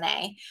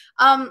Q&A.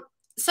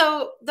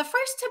 So the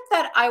first tip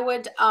that I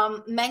would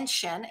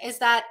mention is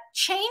that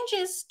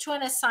changes to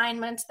an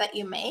assignment that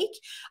you make,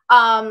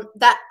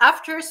 that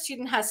after a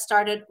student has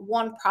started,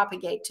 won't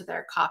propagate to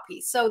their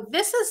copy. So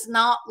this is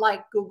not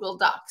like Google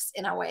Docs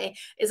in a way,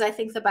 is I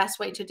think the best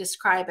way to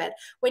describe it.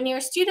 When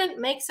your student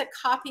makes a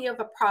copy of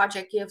a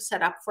project you have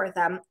set up for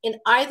them in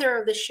either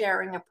of the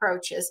sharing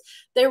approaches,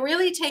 they're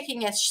really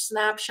taking a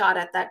snapshot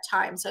at that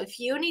time. So if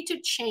you need to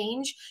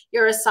change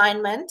your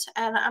assignment,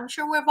 and I'm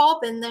sure we've all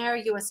been there,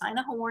 you assign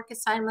a homework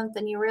assignment,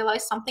 then you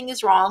realize something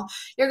is wrong,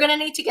 you're going to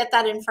need to get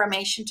that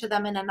information to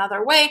them in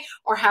another way,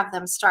 or have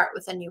them start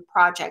with a new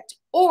project,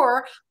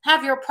 or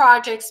have your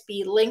projects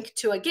be linked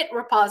to a Git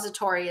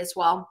repository as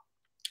well.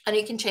 And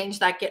you can change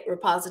that Git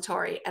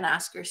repository and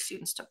ask your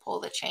students to pull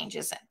the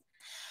changes in.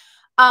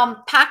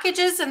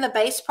 Packages in the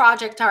base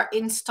project are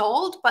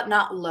installed but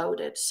not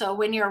loaded. So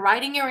when you're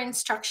writing your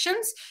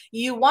instructions,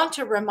 you want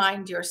to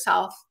remind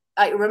yourself,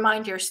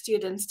 remind your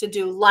students to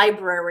do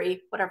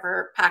library,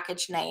 whatever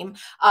package name,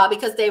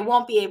 because they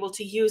won't be able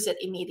to use it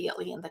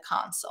immediately in the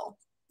console.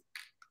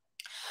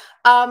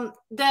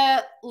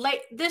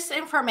 This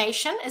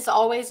information is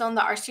always on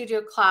the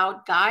RStudio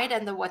Cloud guide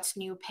and the What's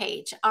New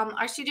page.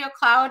 RStudio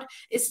Cloud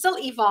is still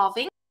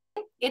evolving.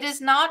 It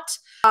is not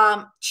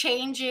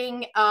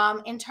changing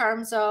in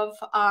terms of,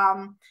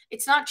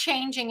 it's not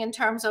changing in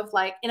terms of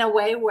like in a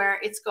way where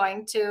it's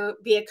going to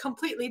be a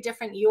completely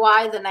different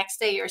UI the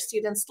next day your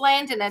students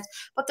land in it,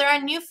 but there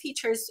are new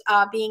features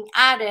being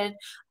added,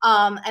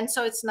 and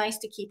so it's nice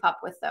to keep up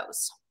with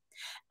those.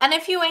 And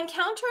if you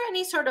encounter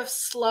any sort of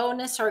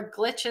slowness or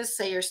glitches,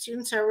 say your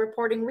students are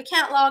reporting we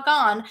can't log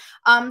on,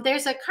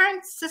 there's a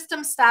current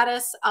system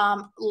status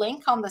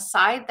link on the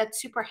side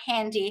that's super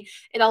handy.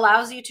 It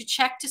allows you to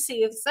check to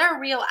see if there's a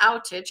real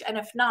outage, and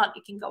if not,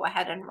 you can go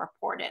ahead and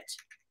report it.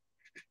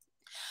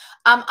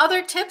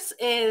 Other tips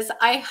is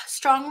I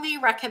strongly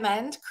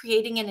recommend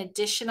creating an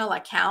additional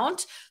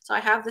account. So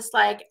I have this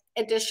like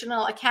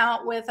additional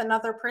account with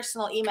another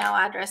personal email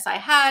address I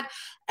had,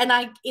 and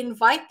I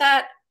invite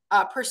that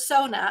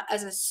persona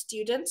as a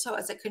student, so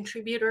as a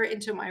contributor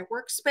into my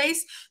workspace,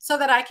 so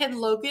that I can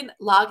log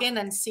in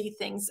and see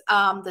things,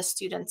 the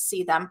students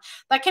see them.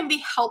 That can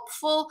be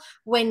helpful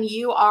when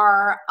you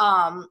are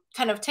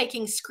kind of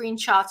taking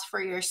screenshots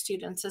for your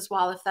students as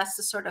well, if that's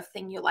the sort of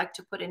thing you like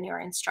to put in your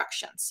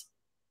instructions.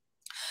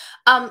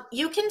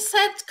 You can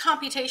set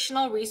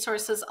computational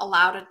resources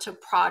allowed to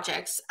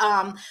projects.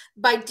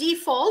 By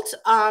default,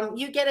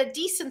 you get a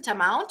decent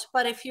amount,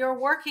 but if you're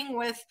working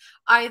with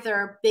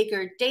either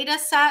bigger data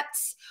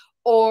sets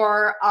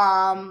or,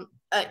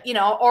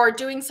 or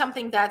doing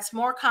something that's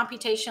more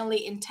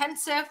computationally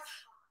intensive,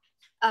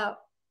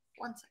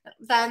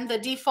 then the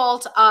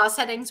default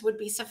settings would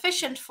be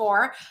sufficient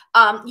for.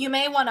 You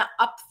may want to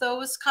up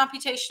those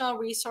computational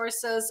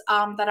resources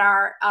that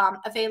are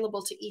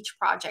available to each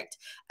project.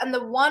 And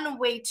the one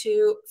way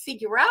to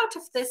figure out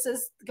if this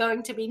is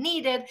going to be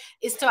needed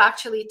is to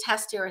actually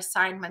test your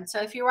assignment.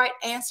 So if you write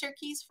answer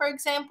keys, for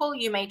example,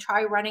 you may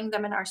try running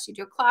them in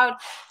RStudio Cloud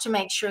to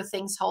make sure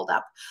things hold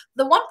up.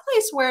 The one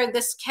place where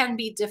this can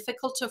be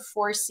difficult to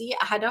foresee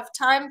ahead of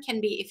time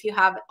can be if you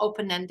have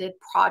open-ended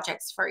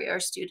projects for your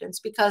students,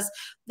 because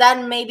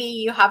then maybe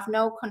you have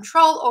no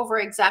control over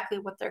exactly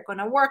what they're going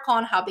to work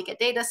on, how big a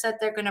data set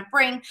they're going to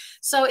bring.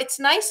 So it's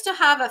nice to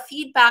have a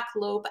feedback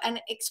loop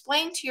and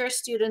explain to your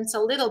students a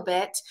little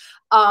bit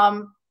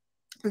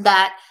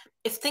that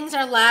if things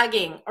are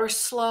lagging or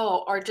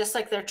slow, or just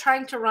like they're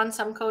trying to run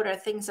some code or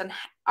things and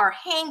are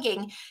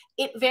hanging,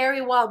 it very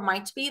well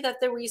might be that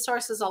the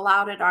resources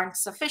allowed it aren't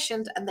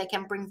sufficient, and they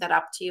can bring that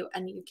up to you,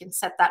 and you can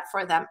set that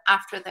for them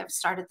after they've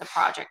started the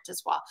project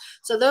as well.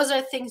 So those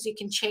are things you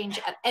can change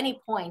at any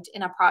point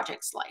in a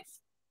project's life.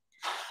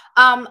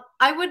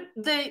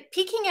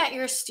 Peeking at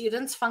your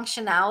students'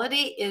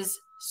 functionality is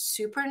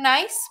super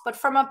nice, but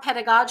from a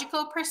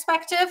pedagogical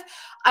perspective,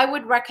 I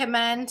would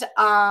recommend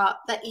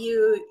that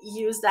you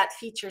use that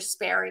feature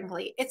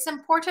sparingly. It's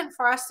important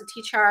for us to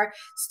teach our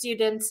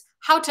students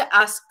how to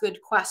ask good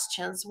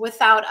questions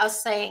without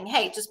us saying,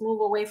 hey, just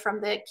move away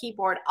from the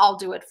keyboard, I'll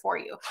do it for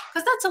you.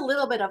 Because that's a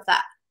little bit of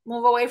that.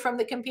 Move away from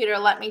the computer,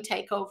 let me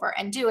take over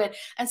and do it.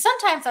 And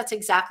sometimes that's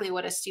exactly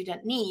what a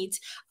student needs,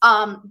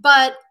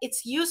 but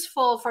it's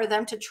useful for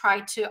them to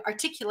try to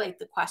articulate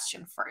the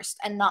question first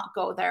and not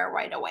go there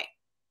right away.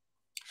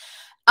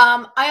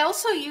 I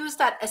also use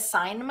that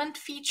assignment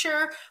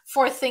feature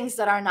for things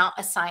that are not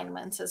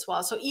assignments as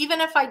well. So even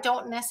if I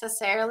don't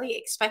necessarily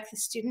expect the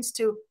students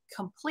to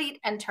complete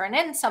and turn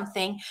in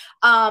something,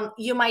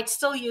 you might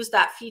still use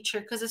that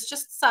feature, because it's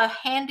just a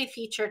handy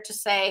feature to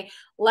say,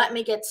 let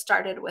me get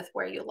started with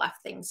where you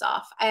left things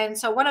off. And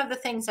so one of the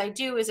things I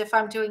do is, if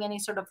I'm doing any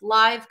sort of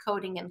live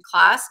coding in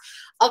class,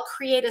 I'll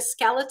create a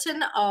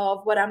skeleton of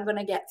what I'm going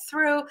to get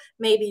through,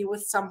 maybe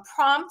with some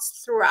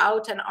prompts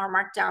throughout an R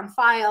Markdown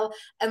file,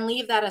 and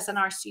leave that as an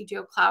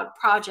RStudio Cloud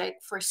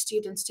project for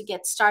students to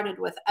get started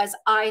with as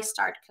I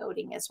start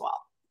coding as well.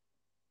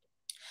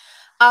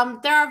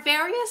 There are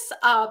various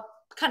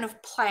kind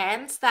of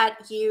plans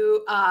that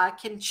you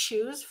can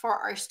choose for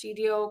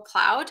RStudio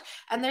Cloud,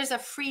 and there's a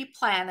free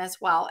plan as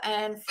well.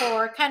 And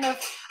for kind of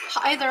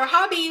either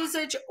hobby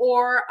usage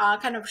or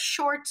kind of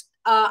short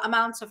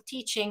amounts of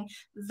teaching,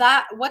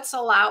 that what's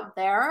allowed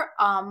there,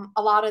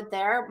 allotted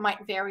there, might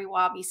very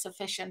well be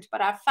sufficient. But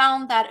I've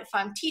found that if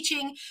I'm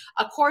teaching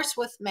a course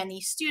with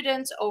many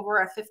students over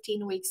a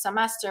 15-week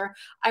semester,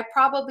 I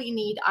probably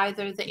need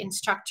either the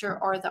instructor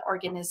or the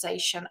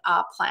organization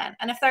plan.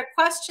 And if there are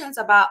questions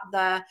about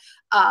the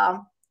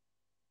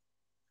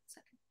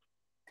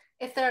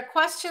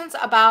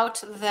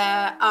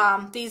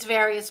these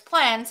various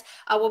plans,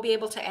 I will be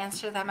able to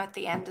answer them at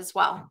the end as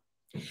well.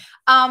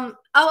 I'll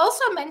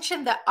also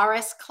mention the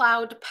RS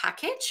Cloud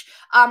package.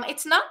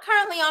 It's not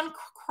currently on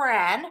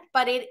CRAN,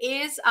 but it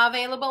is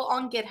available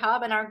on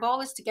GitHub, and our goal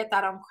is to get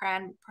that on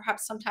CRAN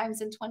perhaps sometimes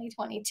in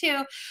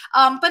 2022.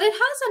 But it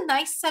has a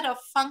nice set of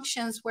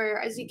functions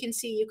where, as you can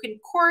see, you can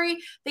query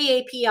the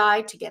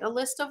API to get a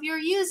list of your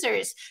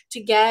users, to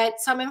get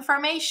some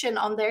information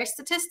on their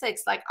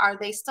statistics, like are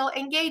they still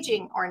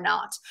engaging or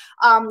not.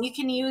 You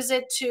can use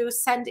it to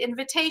send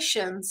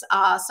invitations.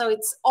 So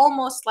it's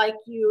almost like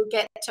you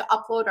get to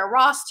upload a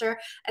roster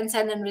and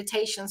send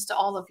invitations to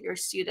all of your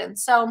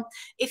students. So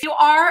if you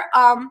are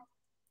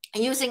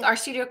using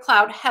RStudio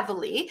Cloud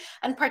heavily,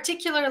 and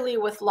particularly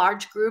with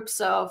large groups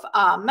of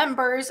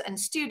members and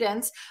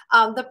students,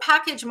 the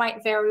package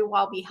might very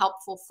well be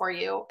helpful for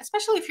you,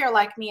 especially if you're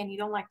like me and you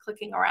don't like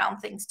clicking around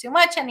things too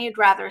much and you'd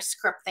rather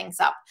script things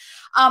up.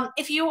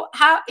 If you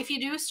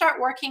do start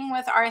working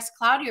with RS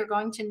Cloud, you're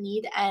going to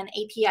need an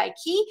API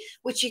key,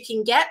 which you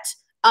can get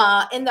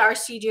in the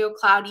RStudio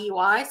Cloud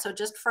UI. So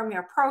just from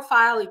your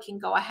profile, you can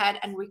go ahead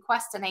and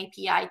request an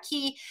API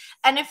key.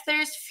 And if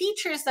there's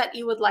features that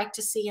you would like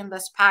to see in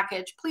this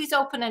package, please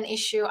open an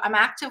issue. I'm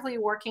actively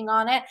working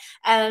on it,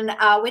 and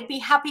we'd be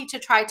happy to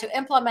try to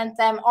implement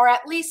them, or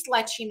at least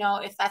let you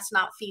know if that's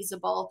not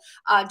feasible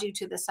due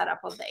to the setup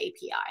of the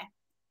API.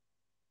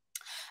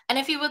 And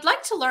if you would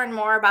like to learn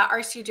more about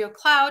RStudio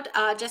Cloud,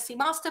 Jesse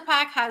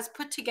Mostapak has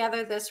put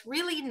together this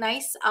really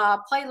nice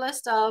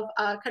playlist of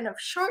kind of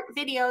short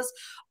videos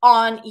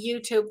on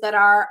YouTube that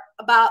are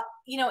about,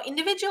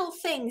 individual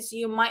things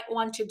you might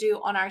want to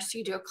do on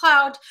RStudio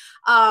Cloud.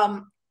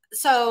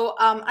 So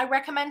I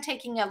recommend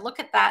taking a look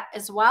at that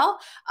as well.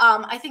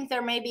 I think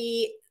there may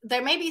be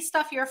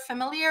stuff you're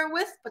familiar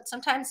with, but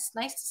sometimes it's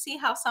nice to see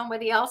how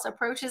somebody else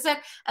approaches it.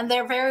 And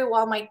there very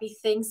well might be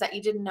things that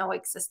you didn't know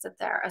existed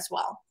there as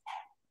well.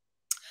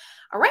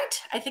 All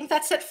right, I think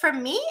that's it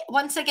from me.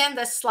 Once again,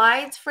 the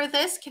slides for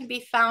this can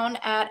be found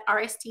at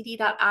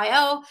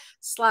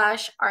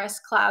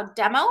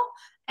rstd.io/rsclouddemo,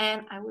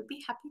 and I would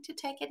be happy to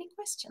take any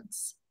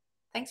questions.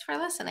 Thanks for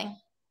listening.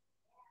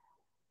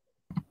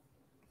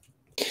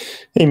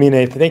 Hey,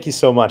 Mine, thank you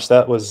so much.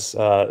 That was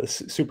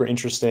super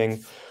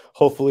interesting.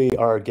 Hopefully,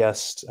 our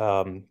guest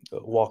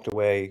walked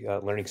away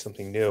learning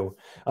something new.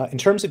 In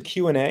terms of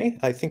Q&A,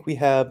 I think we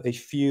have a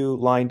few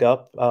lined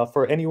up.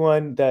 For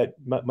anyone that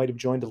might have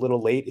joined a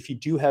little late, if you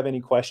do have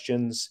any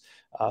questions,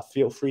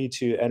 feel free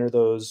to enter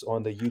those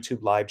on the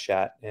YouTube live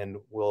chat, and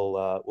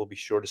we'll be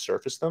sure to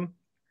surface them.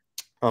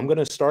 I'm going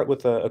to start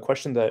with a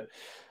question that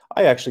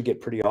I actually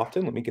get pretty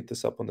often. Let me get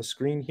this up on the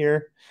screen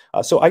here.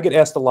 So I get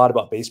asked a lot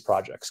about base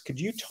projects. Could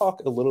you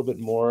talk a little bit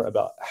more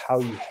about how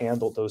you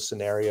handled those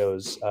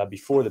scenarios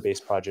before the base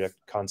project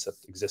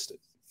concept existed?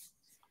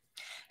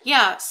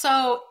 Yeah,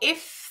 so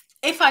if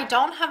I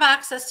don't have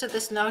access to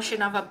this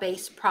notion of a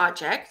base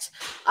project,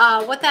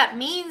 what that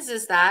means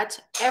is that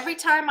every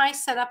time I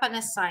set up an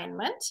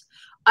assignment,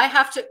 I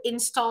have to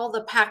install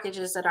the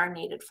packages that are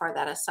needed for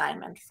that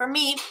assignment. For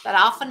me, that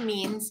often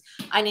means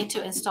I need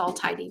to install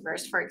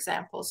tidyverse, for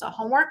example. So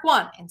homework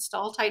 1,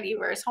 install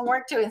tidyverse.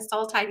 Homework 2,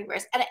 install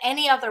tidyverse, and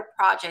any other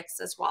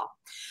projects as well.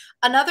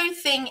 Another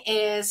thing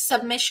is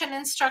submission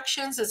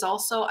instructions is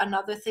also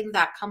another thing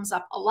that comes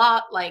up a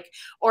lot, like,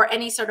 or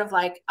any sort of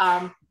like,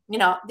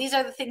 these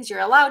are the things you're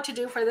allowed to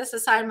do for this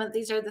assignment.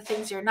 These are the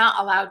things you're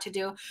not allowed to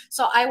do.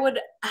 So I would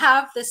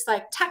have this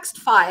like text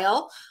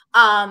file,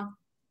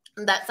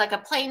 that's like a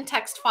plain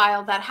text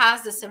file that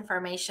has this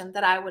information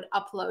that I would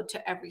upload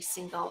to every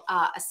single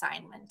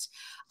assignment.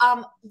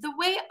 The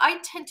way I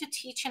tend to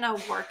teach in a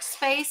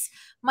workspace,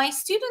 my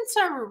students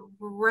are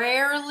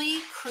rarely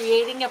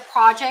creating a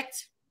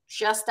project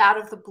just out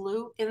of the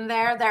blue in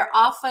there. They're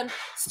often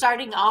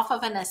starting off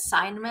of an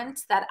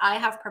assignment that I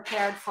have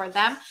prepared for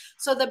them.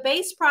 So the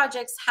base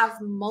projects have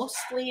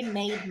mostly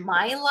made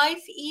my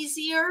life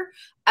easier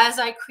as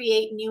I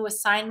create new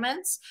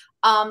assignments.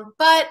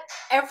 But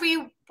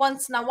every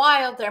once in a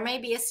while, there may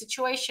be a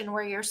situation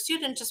where your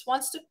student just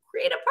wants to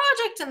create a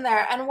project in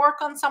there and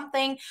work on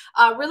something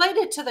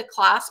related to the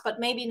class, but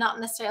maybe not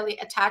necessarily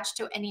attached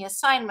to any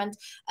assignment.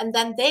 And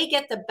then they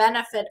get the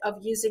benefit of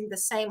using the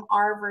same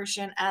R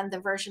version and the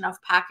version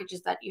of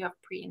packages that you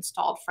have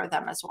pre-installed for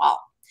them as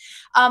well.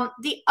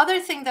 The other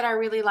thing that I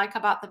really like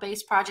about the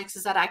base projects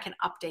is that I can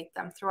update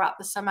them throughout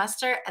the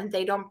semester and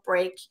they don't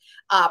break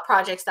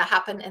projects that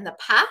happened in the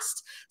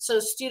past. So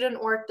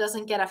student work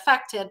doesn't get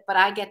affected, but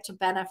I get to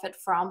benefit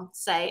from,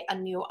 say, a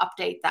new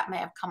update that may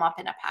have come up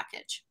in a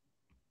package.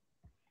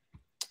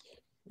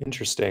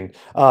 Interesting.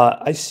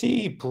 I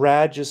see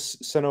Brad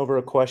just sent over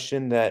a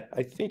question that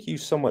I think you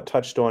somewhat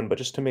touched on, but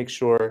just to make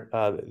sure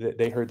that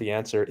they heard the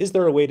answer, is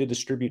there a way to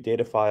distribute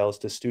data files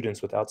to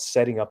students without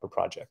setting up a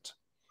project?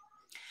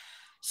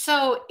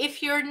 So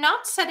if you're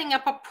not setting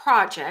up a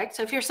project,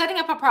 so if you're setting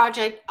up a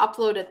project,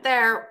 upload it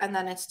there, and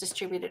then it's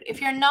distributed.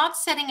 If you're not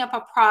setting up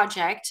a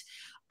project,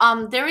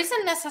 there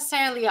isn't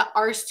necessarily a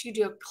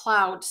RStudio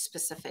Cloud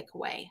specific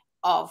way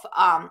of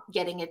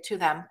getting it to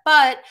them.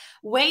 But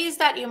ways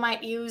that you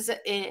might use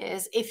it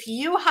is if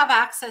you have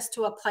access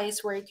to a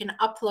place where you can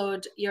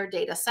upload your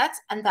data sets,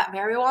 and that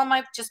very well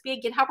might just be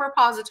a GitHub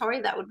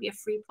repository. That would be a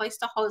free place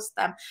to host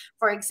them.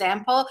 For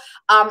example,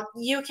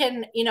 you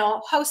can,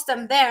 host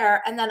them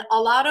there, and then a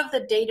lot of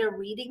the data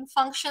reading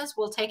functions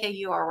will take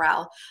a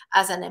URL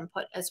as an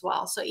input as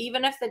well. So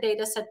even if the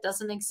data set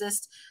doesn't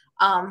exist,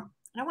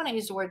 I don't want to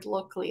use the word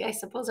locally. I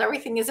suppose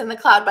everything is in the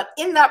cloud, but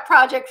in that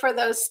project for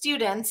those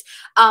students,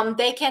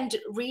 they can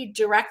read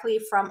directly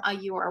from a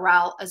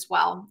URL as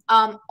well.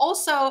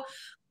 Also,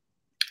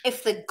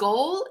 if the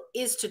goal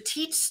is to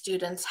teach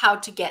students how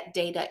to get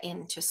data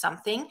into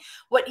something,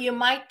 what you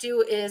might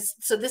do is,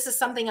 so this is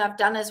something I've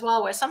done as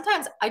well, where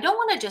sometimes I don't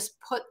want to just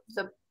put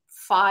the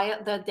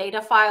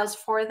data files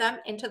for them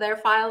into their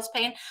files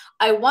pane.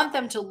 I want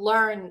them to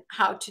learn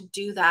how to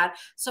do that.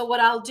 So what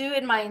I'll do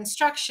in my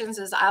instructions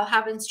is I'll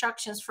have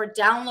instructions for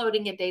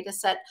downloading a data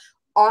set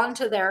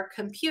onto their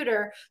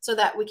computer so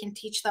that we can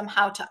teach them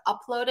how to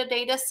upload a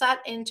data set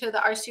into the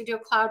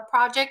RStudio Cloud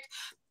project.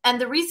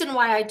 And the reason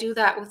why I do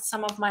that with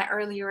some of my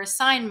earlier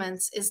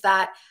assignments is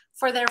that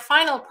for their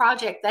final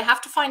project, they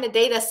have to find a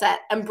data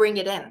set and bring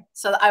it in.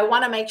 So I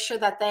want to make sure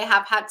that they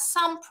have had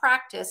some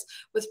practice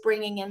with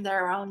bringing in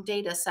their own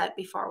data set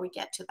before we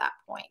get to that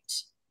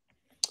point.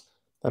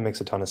 That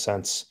makes a ton of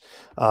sense.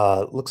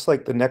 Looks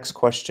like the next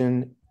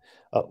question,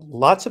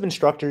 lots of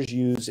instructors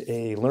use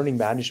a learning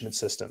management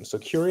system. So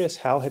curious,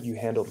 how have you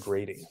handled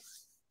grading?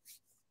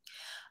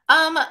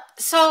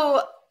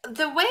 So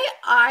the way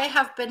I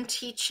have been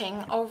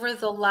teaching over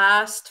the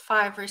last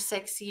 5 or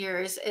 6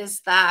 years is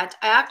that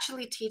I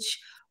actually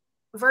teach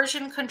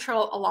version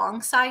control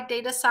alongside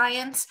data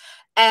science.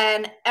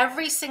 And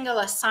every single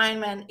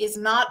assignment is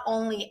not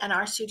only an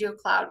RStudio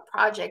Cloud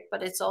project,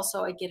 but it's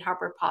also a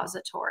GitHub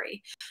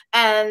repository.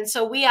 And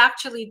so we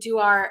actually do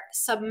our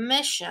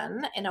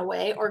submission in a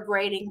way, or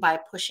grading, by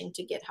pushing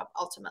to GitHub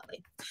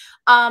ultimately.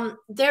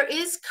 There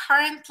is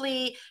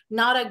currently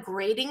not a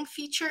grading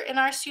feature in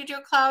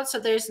RStudio Cloud. So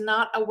there's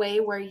not a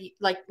way where you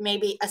like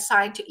maybe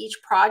assign to each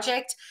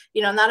project,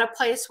 not a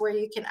place where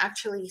you can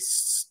actually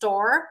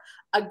store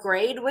a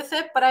grade with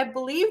it. But I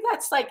believe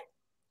that's like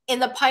in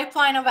the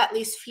pipeline of at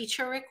least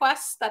feature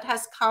requests that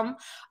has come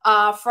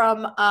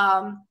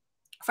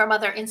from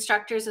other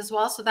instructors as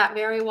well. So that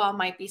very well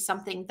might be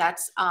something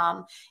that's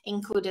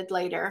included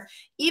later.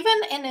 Even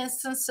in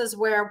instances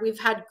where we've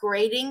had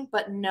grading,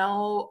 but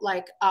no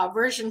like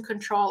version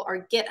control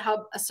or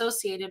GitHub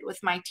associated with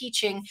my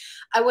teaching,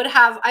 I would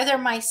have either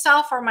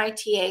myself or my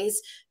TAs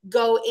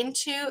go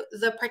into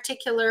the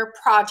particular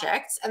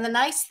projects. And the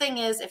nice thing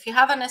is, if you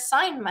have an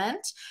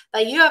assignment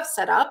that you have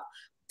set up,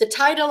 the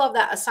title of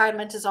that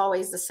assignment is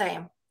always the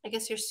same. I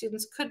guess your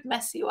students could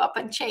mess you up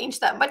and change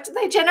them, but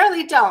they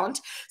generally don't.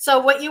 So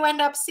what you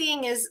end up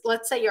seeing is,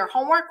 let's say your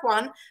homework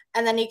one,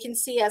 and then you can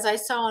see, as I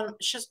saw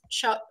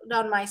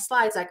on my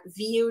slides, like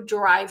view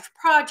derived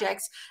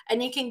projects,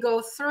 and you can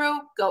go through,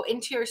 go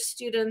into your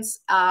students'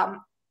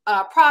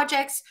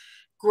 projects,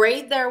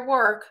 grade their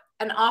work,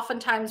 and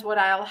oftentimes what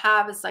I'll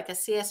have is like a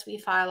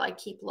CSV file I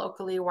keep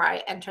locally where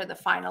I enter the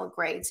final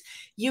grades.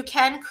 You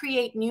can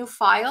create new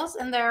files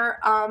in their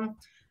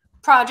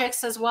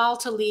projects as well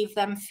to leave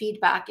them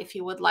feedback if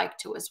you would like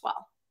to as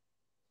well.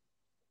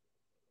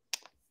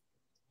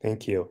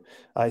 Thank you.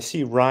 I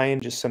see Ryan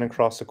just sent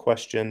across a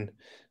question.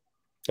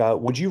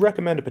 Would you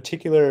recommend a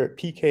particular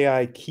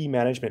PKI key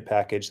management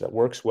package that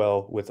works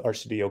well with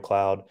RStudio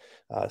Cloud?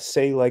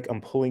 Say like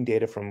I'm pulling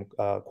data from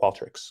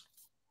Qualtrics.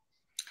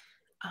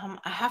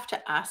 I have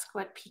to ask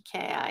what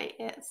PKI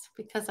is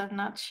because I'm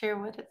not sure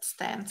what it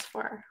stands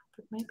for,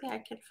 but maybe I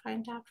could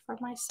find out for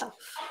myself.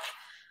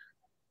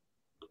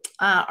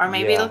 Or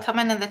maybe it'll come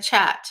in the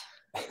chat.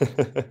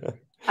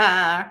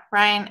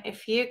 Ryan,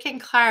 if you can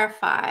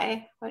clarify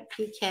what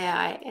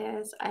PKI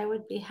is, I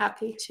would be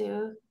happy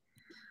to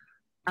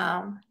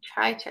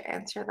try to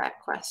answer that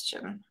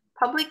question.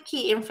 Public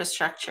key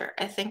infrastructure,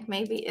 I think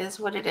maybe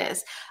is what it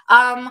is.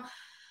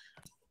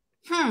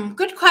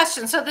 Good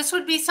question. So this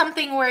would be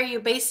something where you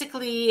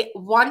basically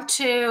want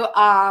to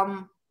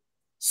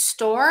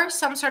store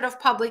some sort of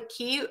public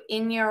key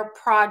in your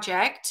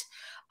project.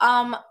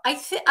 I'm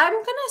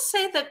gonna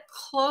say the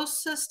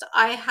closest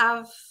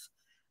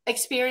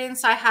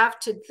experience I have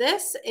to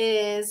this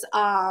is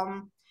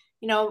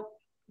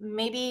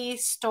maybe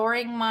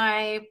storing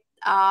my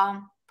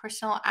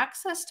personal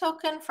access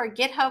token for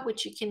GitHub,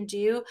 which you can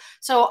do.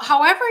 So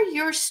however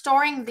you're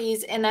storing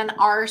these in an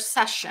R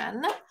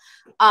session,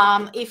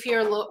 if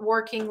you're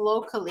working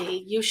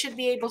locally, you should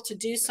be able to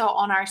do so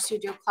on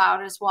RStudio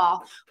Cloud as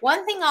well.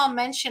 One thing I'll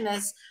mention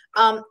is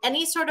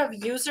any sort of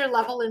user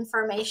level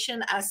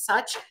information as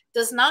such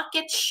does not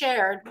get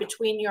shared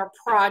between your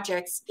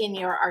projects in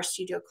your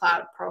RStudio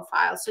Cloud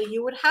profile. So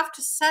you would have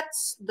to set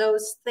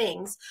those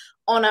things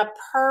on a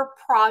per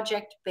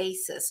project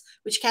basis,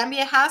 which can be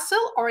a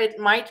hassle, or it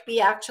might be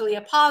actually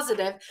a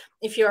positive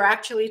if you're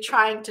actually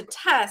trying to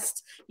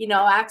test,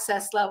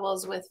 access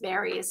levels with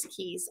various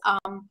keys.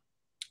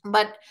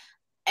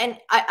 And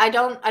I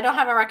don't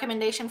have a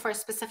recommendation for a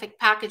specific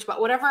package,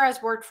 but whatever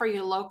has worked for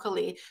you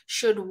locally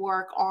should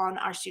work on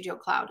RStudio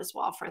Cloud as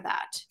well for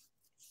that.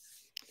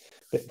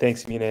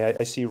 Thanks, Mine.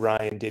 I see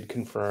Ryan did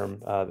confirm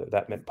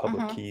that meant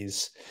public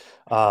keys.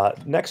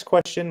 Next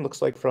question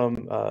looks like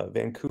from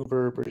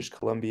Vancouver, British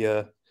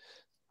Columbia.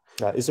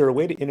 Is there a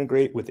way to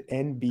integrate with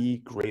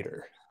NB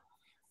Grader?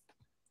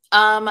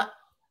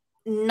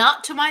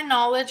 Not to my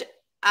knowledge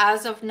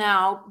as of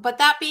now, but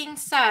that being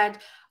said,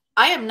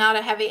 I am not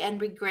a heavy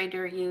NB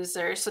Grader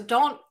user, so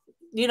don't,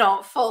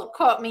 full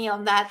quote me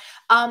on that.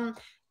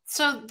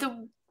 So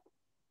the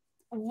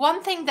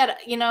one thing that,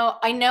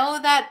 I know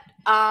that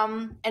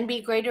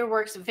NB Grader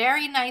works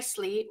very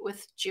nicely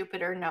with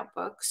Jupyter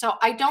Notebook. So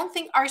I don't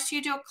think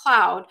RStudio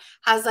Cloud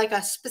has like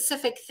a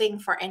specific thing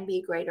for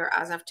NB Grader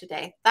as of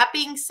today. That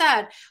being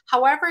said,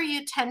 however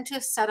you tend to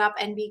set up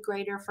NB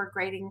Grader for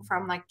grading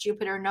from like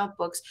Jupyter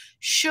Notebooks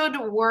should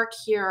work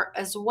here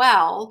as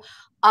well.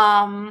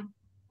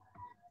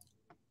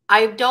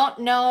 I don't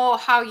know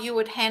how you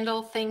would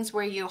handle things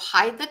where you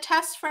hide the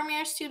tests from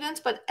your students,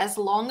 but as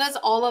long as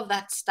all of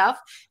that stuff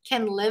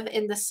can live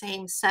in the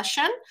same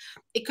session,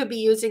 it could be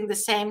using the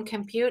same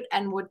compute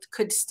and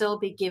could still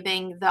be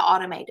giving the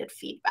automated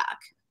feedback.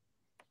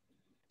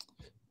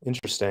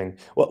 Interesting.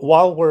 Well,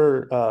 while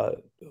we're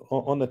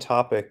on the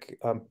topic,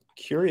 I'm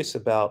curious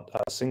about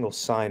single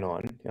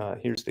sign-on.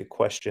 Here's the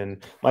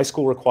question. My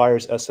school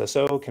requires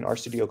SSO. Can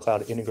RStudio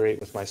Cloud integrate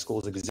with my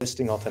school's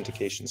existing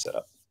authentication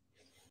setup?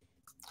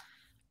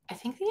 I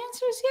think the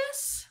answer is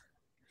yes.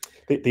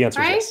 The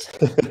answer is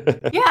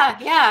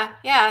yes.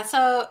 Yeah.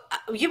 So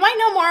you might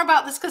know more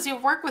about this because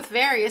you've worked with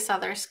various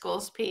other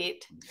schools,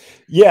 Pete.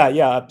 Yeah.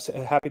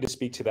 I'm happy to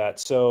speak to that.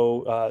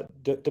 So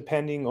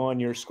depending on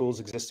your school's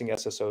existing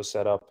SSO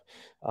setup,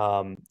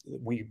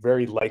 we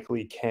very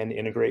likely can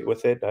integrate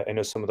with it. I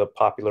know some of the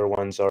popular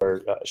ones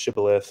are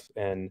Shibboleth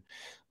and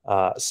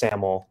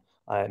SAML.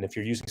 And if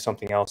you're using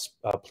something else,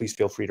 please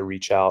feel free to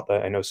reach out.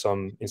 I know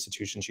some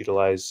institutions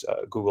utilize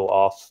Google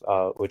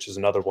Auth, which is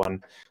another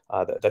one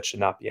that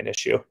should not be an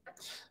issue.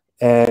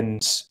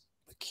 And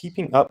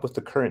keeping up with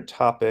the current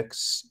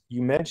topics,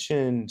 you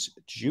mentioned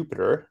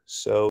Jupyter.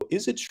 So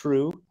is it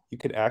true you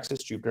could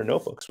access Jupyter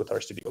Notebooks with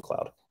RStudio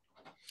Cloud?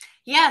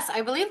 Yes,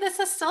 I believe this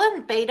is still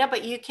in beta,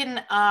 but you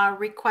can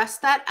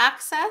request that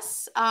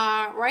access,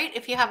 right?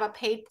 If you have a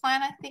paid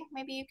plan, I think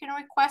maybe you can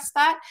request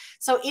that.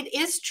 So it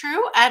is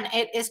true, and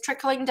it is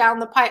trickling down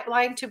the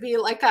pipeline to be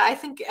like, I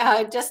think,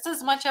 just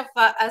as much of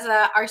as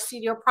a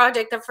RStudio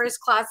project, a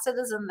first-class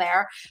citizen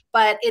there,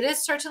 but it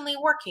is certainly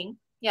working.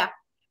 Yeah.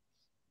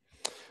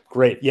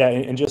 Great. Yeah,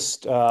 and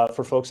just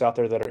for folks out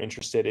there that are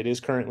interested, it is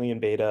currently in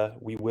beta.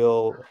 We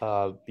will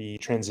be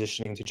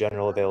transitioning to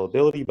general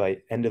availability by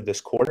end of this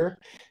quarter.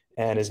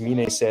 And as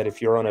Mine said,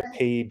 if you're on a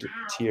paid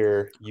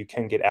tier, you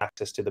can get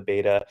access to the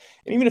beta.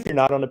 And even if you're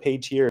not on a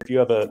paid tier, if you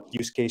have a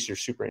use case you're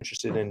super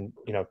interested in,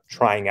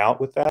 trying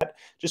out with that,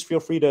 just feel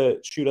free to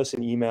shoot us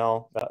an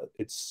email.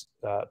 It's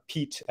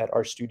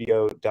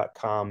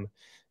pete@rstudio.com,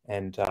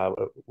 and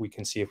we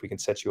can see if we can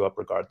set you up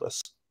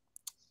regardless.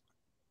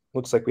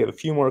 Looks like we have a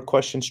few more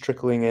questions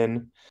trickling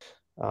in.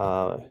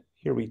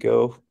 Here we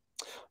go.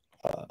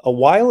 A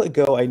while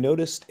ago, I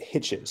noticed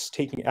hitches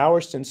taking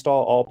hours to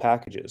install all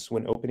packages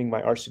when opening my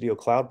RStudio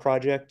Cloud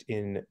project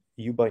in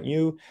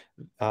Ubuntu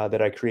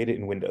that I created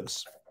in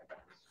Windows.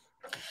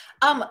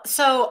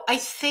 So I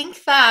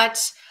think that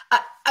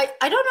I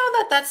don't know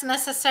that that's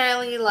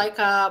necessarily like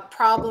a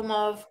problem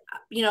of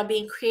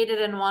being created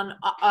in one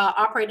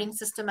operating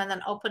system and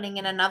then opening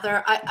in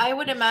another. I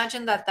would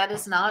imagine that that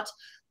is not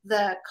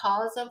the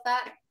cause of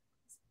that.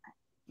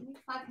 Give me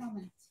 5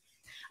 moments.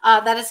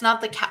 That is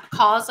not the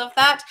cause of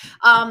that.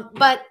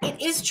 But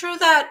it is true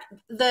that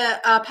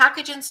the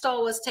package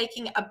install was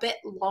taking a bit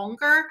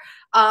longer.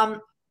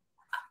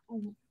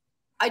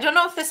 I don't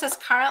know if this is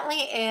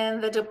currently in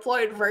the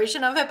deployed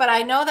version of it, but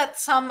I know that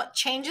some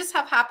changes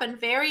have happened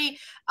very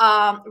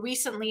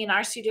recently in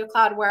RStudio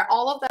Cloud where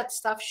all of that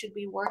stuff should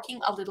be working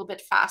a little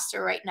bit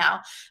faster right now.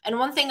 And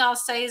one thing I'll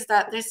say is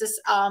that there's this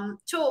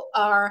tool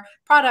or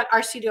product,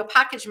 RStudio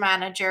Package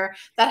Manager,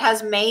 that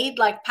has made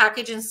like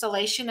package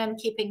installation and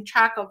keeping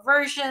track of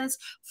versions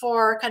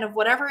for kind of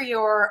whatever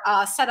your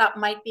setup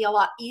might be a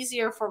lot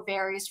easier for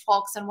various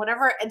folks, and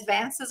whatever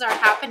advances are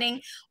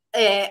happening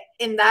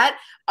in that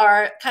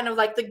are kind of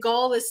like the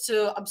goal is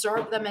to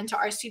absorb them into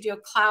RStudio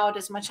Cloud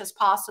as much as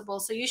possible.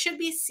 So you should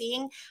be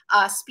seeing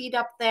speed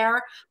up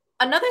there.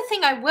 Another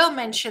thing I will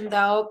mention,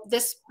 though,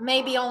 this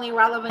may be only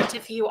relevant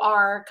if you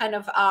are kind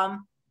of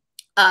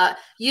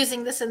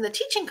using this in the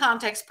teaching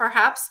context,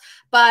 perhaps,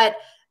 but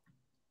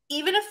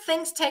even if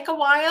things take a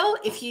while,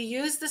 if you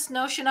use this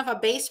notion of a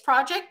base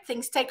project,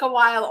 things take a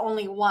while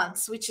only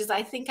once, which is,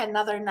 I think,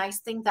 another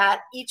nice thing,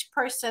 that each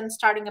person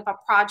starting up a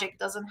project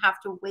doesn't have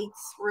to wait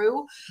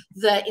through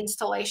the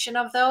installation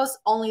of those.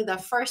 Only the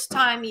first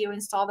time you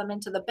install them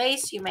into the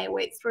base, you may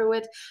wait through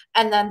it,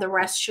 and then the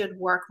rest should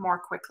work more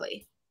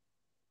quickly.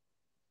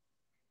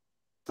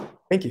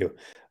 Thank you.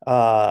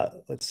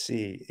 Let's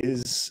see.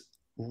 Is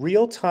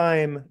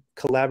real-time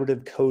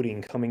collaborative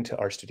coding coming to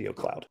RStudio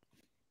Cloud?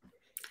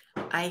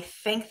 I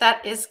think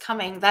that is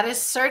coming. That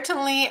is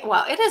certainly,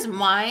 well, it is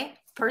my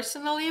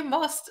personally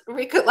most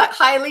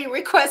highly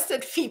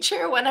requested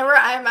feature. Whenever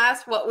I'm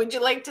asked, what would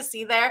you like to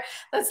see there?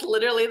 That's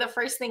literally the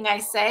first thing I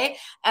say.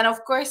 And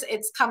of course,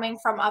 it's coming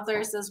from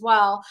others as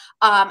well.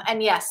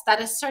 And yes,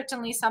 that is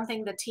certainly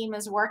something the team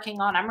is working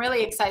on. I'm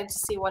really excited to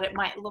see what it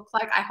might look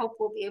like. I hope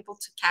we'll be able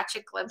to catch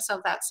a glimpse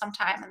of that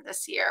sometime in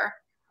this year.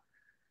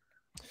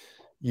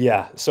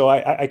 Yeah, so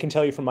I can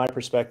tell you from my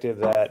perspective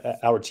that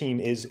our team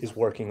is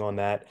working on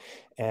that,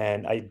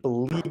 and I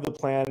believe the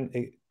plan,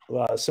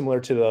 similar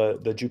to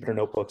the Jupyter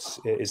notebooks,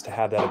 is to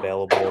have that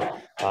available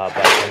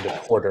by end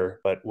of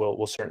quarter. But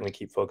we'll certainly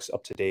keep folks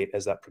up to date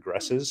as that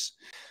progresses.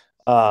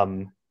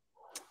 Let's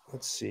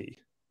see.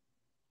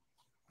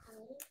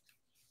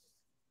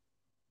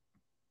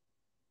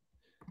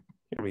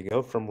 Here we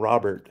go, from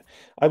Robert.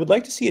 I would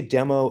like to see a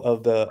demo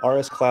of the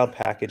RS Cloud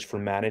package for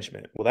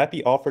management. Will that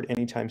be offered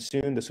anytime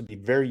soon? This would be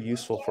very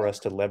useful for us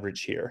to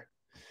leverage here.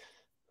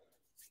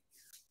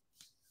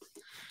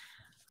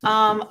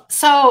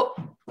 So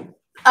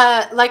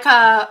like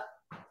a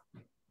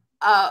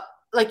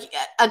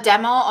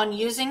demo on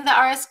using the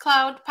RS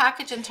Cloud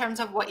package in terms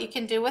of what you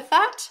can do with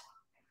that?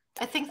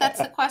 I think that's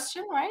the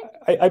question, right?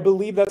 I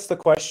believe that's the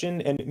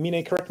question. And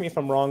Mine, correct me if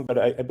I'm wrong, but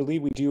I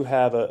believe we do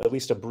have at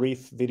least a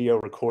brief video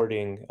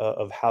recording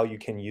of how you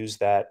can use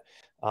that.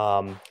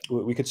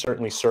 We could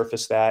certainly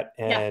surface that.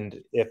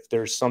 And if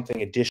there's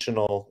something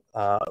additional,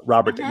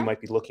 Robert, that you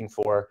might be looking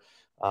for,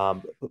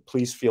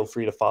 please feel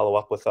free to follow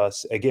up with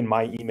us. Again,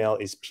 my email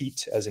is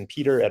Pete, as in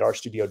Peter,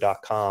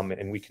 @rstudio.com,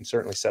 and we can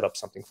certainly set up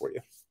something for you.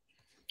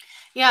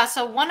 Yeah,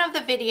 so one of the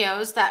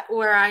videos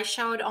where I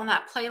showed on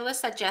that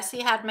playlist that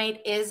Jesse had made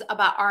is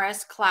about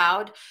RS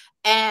Cloud.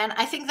 And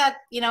I think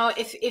that,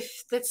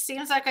 if that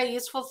seems like a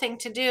useful thing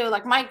to do,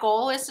 like my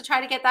goal is to try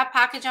to get that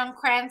package on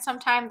CRAN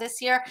sometime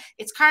this year.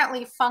 It's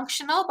currently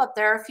functional, but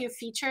there are a few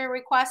feature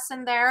requests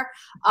in there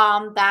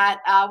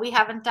that we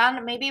haven't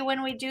done. Maybe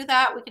when we do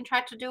that, we can try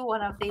to do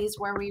one of these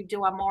where we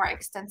do a more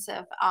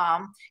extensive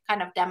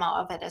kind of demo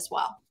of it as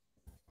well.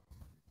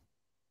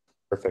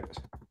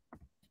 Perfect.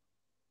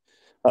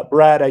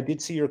 Brad, I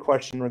did see your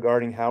question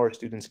regarding how our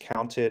students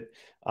count it.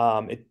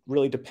 It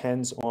really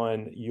depends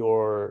on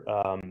your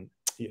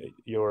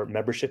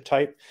membership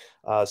type.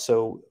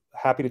 So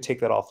happy to take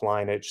that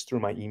offline. I just threw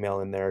my email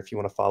in there if you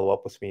want to follow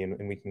up with me,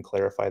 and we can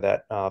clarify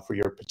that for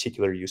your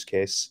particular use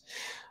case.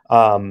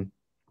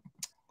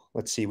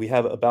 Let's see, we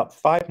have about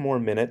 5 more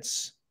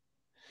minutes.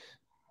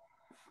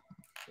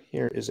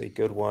 Here is a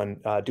good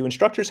one. Do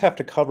instructors have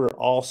to cover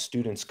all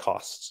students'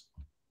 costs?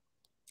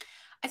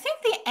 I think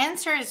the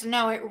answer is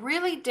no. It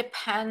really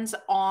depends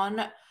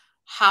on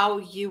how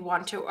you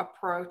want to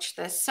approach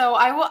this. So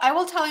I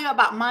will tell you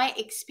about my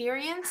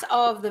experience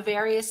of the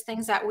various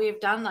things that we've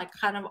done, like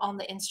kind of on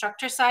the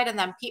instructor side, and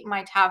then Pete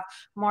might have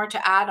more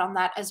to add on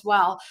that as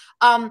well.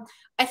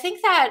 I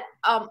think that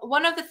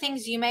one of the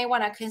things you may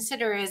want to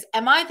consider is,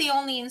 am I the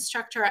only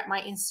instructor at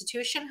my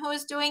institution who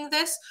is doing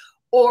this?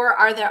 Or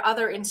are there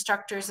other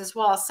instructors as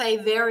well, say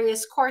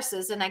various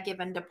courses in a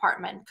given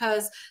department?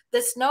 Because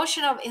this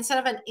notion of, instead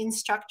of an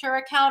instructor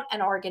account,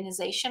 an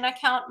organization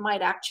account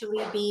might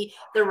actually be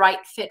the right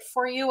fit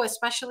for you,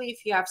 especially if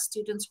you have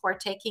students who are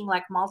taking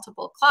like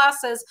multiple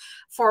classes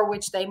for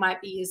which they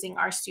might be using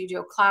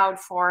RStudio Cloud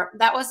for.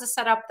 That was the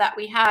setup that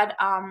we had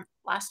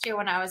last year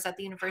when I was at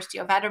the University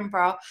of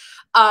Edinburgh.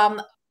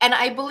 And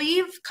I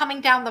believe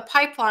coming down the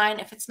pipeline,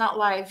 if it's not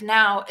live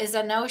now, is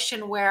a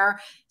notion where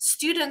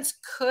students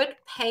could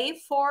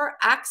pay for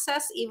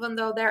access even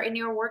though they're in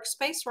your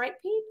workspace, right,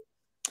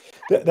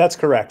 Pete? That's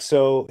correct.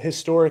 So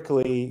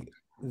historically,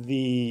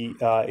 the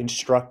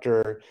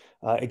instructor,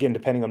 again,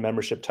 depending on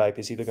membership type,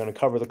 is either going to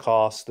cover the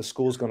cost, the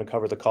school's going to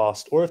cover the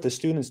cost, or if the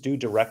students do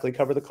directly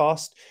cover the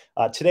cost.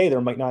 Today, there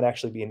might not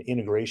actually be an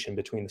integration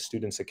between the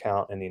student's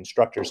account and the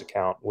instructor's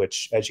account,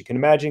 which, as you can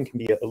imagine, can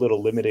be a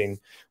little limiting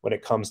when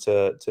it comes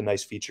to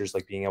nice features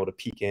like being able to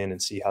peek in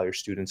and see how your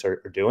students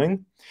are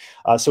doing.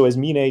 So as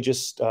Mine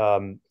just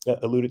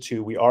alluded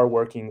to, we are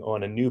working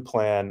on a new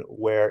plan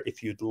where,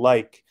 if you'd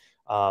like,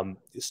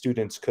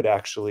 students could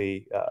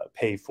actually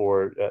pay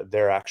for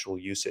their actual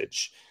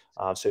usage.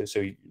 So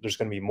there's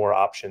going to be more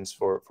options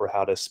for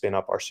how to spin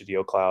up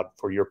RStudio Cloud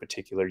for your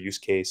particular use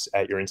case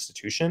at your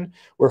institution.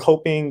 We're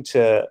hoping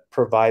to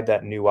provide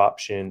that new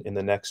option in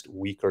the next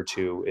week or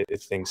two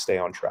if things stay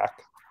on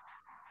track.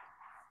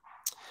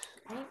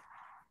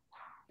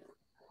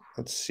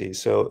 Let's see.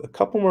 So a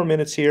couple more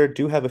minutes here.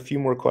 Do have a few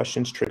more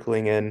questions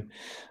trickling in.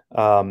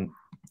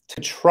 To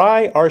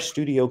try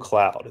RStudio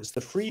Cloud, is the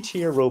free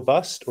tier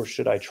robust, or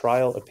should I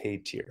trial a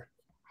paid tier?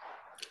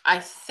 I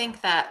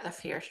think that the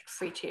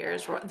free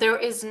tiers, there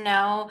is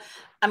no,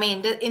 I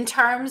mean, in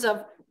terms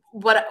of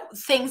what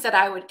things that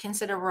I would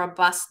consider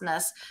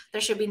robustness,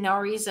 there should be no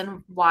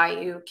reason why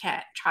you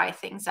can't try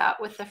things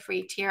out with the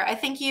free tier. I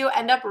think you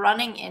end up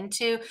running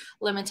into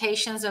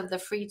limitations of the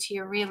free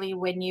tier really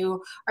when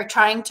you are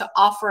trying to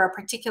offer a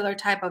particular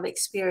type of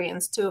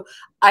experience to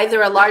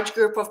either a large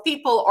group of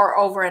people or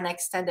over an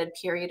extended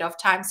period of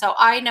time. So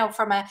I know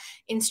from an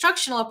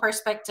instructional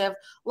perspective,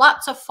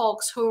 lots of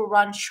folks who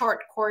run short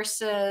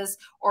courses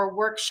or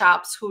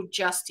workshops who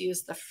just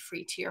use the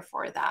free tier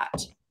for that.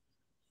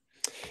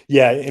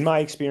 Yeah, in my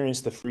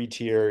experience, the free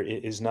tier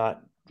is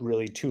not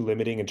really too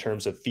limiting in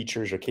terms of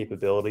features or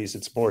capabilities.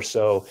 It's more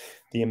so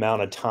the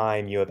amount of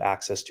time you have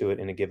access to it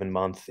in a given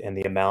month and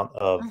the amount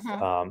of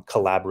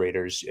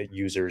collaborators,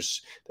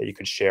 users that you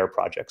could share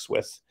projects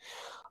with.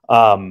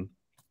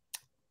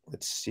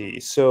 Let's see.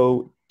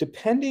 So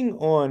depending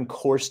on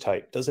course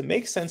type, does it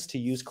make sense to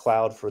use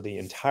cloud for the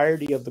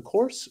entirety of the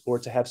course or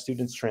to have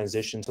students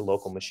transition to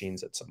local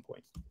machines at some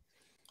point?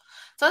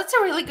 So that's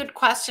a really good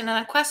question,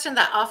 and a question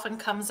that often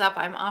comes up.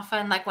 I'm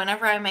often like,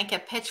 whenever I make a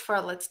pitch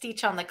for let's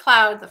teach on the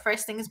cloud, the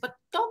first thing is, but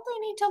don't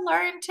they need to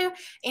learn to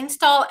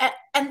install?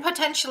 And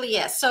potentially,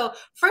 yes. So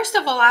first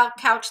of all, I'll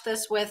couch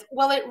this with,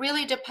 well, it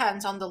really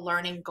depends on the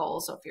learning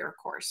goals of your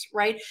course,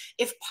 right?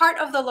 If part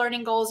of the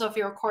learning goals of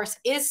your course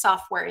is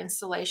software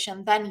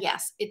installation, then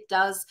yes, it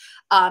does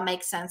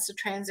make sense to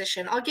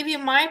transition. I'll give you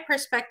my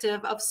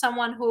perspective of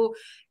someone who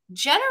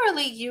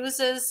generally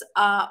uses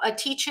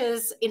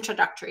teaches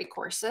introductory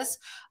courses.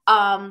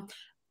 I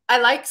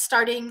like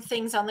starting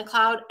things on the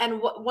cloud,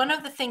 and one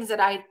of the things that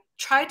I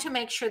try to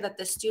make sure that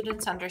the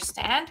students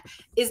understand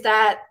is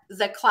that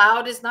the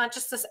cloud is not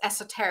just this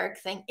esoteric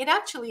thing. It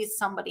actually is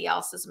somebody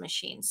else's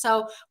machine.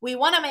 So we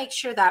want to make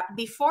sure that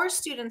before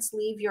students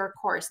leave your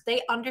course,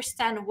 they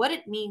understand what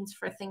it means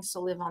for things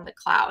to live on the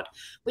cloud,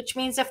 which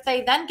means if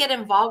they then get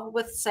involved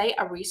with, say,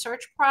 a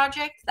research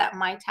project that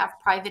might have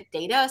private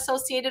data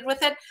associated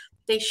with it,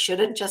 they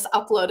shouldn't just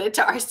upload it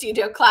to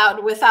RStudio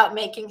Cloud without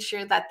making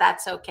sure that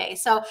that's okay.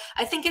 So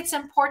I think it's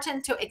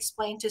important to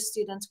explain to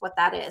students what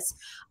that is.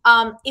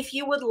 If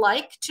you would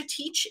like to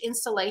teach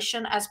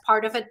installation as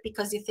part of it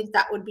because you think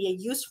that would be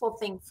a useful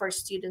thing for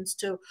students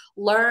to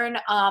learn,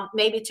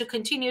 maybe to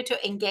continue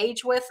to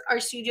engage with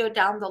RStudio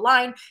down the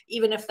line,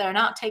 even if they're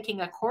not taking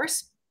a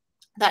course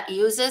that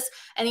uses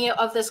any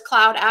of this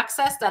cloud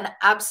access, then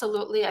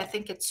absolutely, I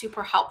think it's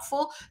super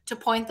helpful to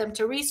point them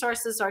to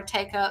resources or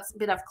take a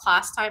bit of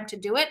class time to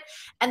do it.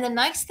 And the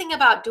nice thing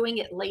about doing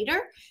it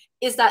later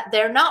is that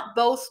they're not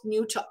both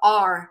new to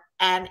R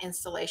and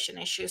installation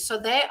issues. So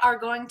they are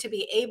going to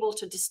be able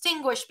to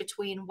distinguish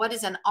between what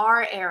is an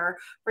R error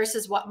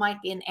versus what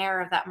might be an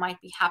error that might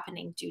be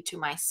happening due to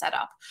my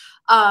setup.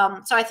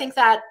 So I think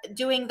that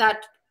doing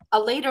that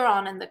later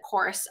on in the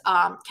course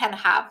can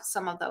have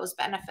some of those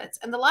benefits.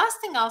 And the last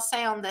thing I'll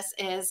say on this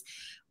is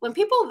when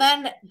people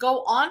then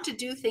go on to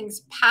do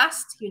things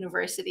past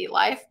university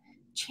life,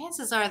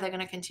 chances are they're going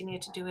to continue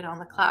to do it on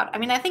the cloud. I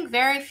mean, I think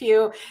very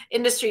few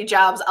industry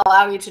jobs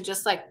allow you to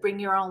just like bring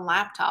your own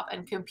laptop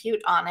and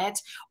compute on it.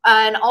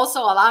 And also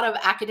a lot of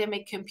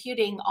academic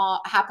computing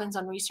happens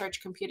on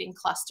research computing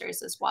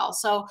clusters as well.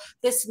 So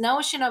this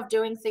notion of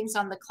doing things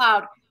on the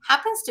cloud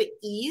happens to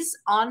ease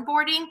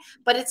onboarding,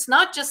 but it's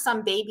not just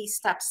some baby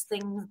steps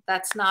thing.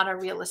 That's not a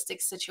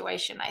realistic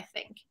situation, I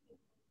think.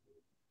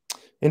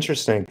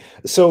 Interesting.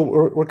 So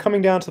we're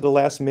coming down to the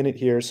last minute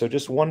here. So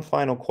just one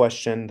final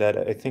question that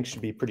I think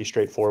should be pretty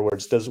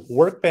straightforward. Does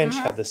Workbench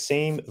have the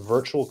same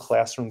virtual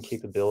classroom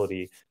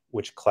capability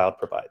which cloud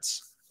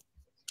provides?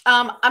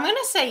 I'm going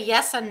to say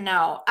yes and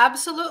no.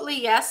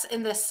 Absolutely yes,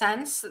 in the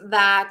sense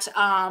that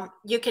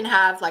you can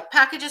have like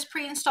packages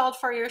pre-installed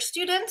for your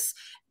students,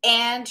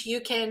 and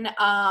you can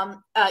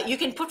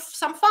put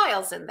some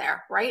files in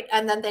there, right?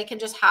 And then they can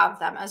just have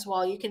them as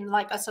well. You can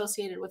like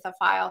associate it with a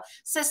file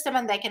system,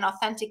 and they can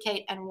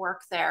authenticate and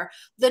work there.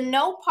 The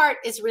no part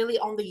is really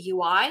on the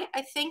UI,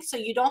 I think. So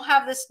you don't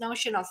have this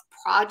notion of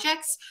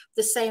projects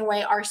the same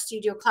way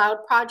RStudio Cloud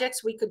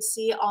projects we could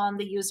see on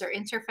the user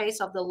interface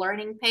of the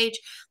learning page.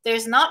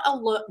 There's not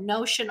a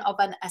notion of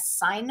an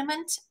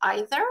assignment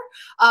either.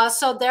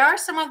 So there are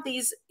some of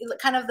these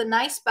kind of the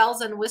nice bells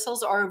and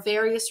whistles or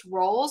various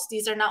roles.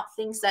 These are not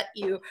things that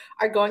you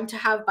are going to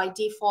have by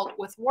default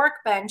with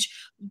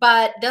Workbench,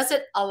 but does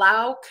it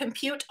allow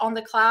compute on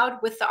the cloud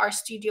with the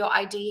RStudio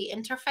IDE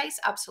interface?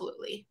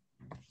 Absolutely.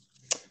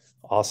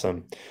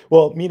 Awesome.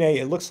 Well, Mine,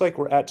 it looks like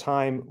we're at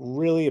time.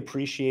 Really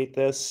appreciate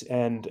this.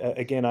 And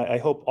again, I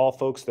hope all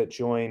folks that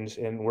joined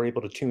and were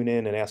able to tune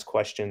in and ask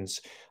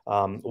questions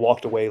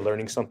walked away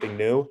learning something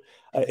new.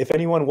 If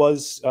anyone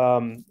was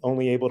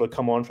only able to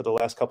come on for the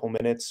last couple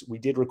minutes, we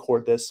did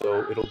record this,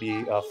 so it'll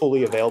be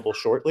fully available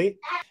shortly.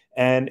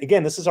 And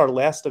again, this is our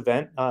last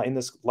event in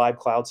this live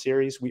cloud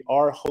series. We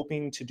are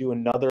hoping to do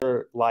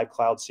another live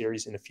cloud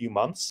series in a few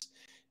months.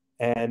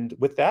 And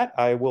with that,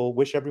 I will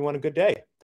wish everyone a good day.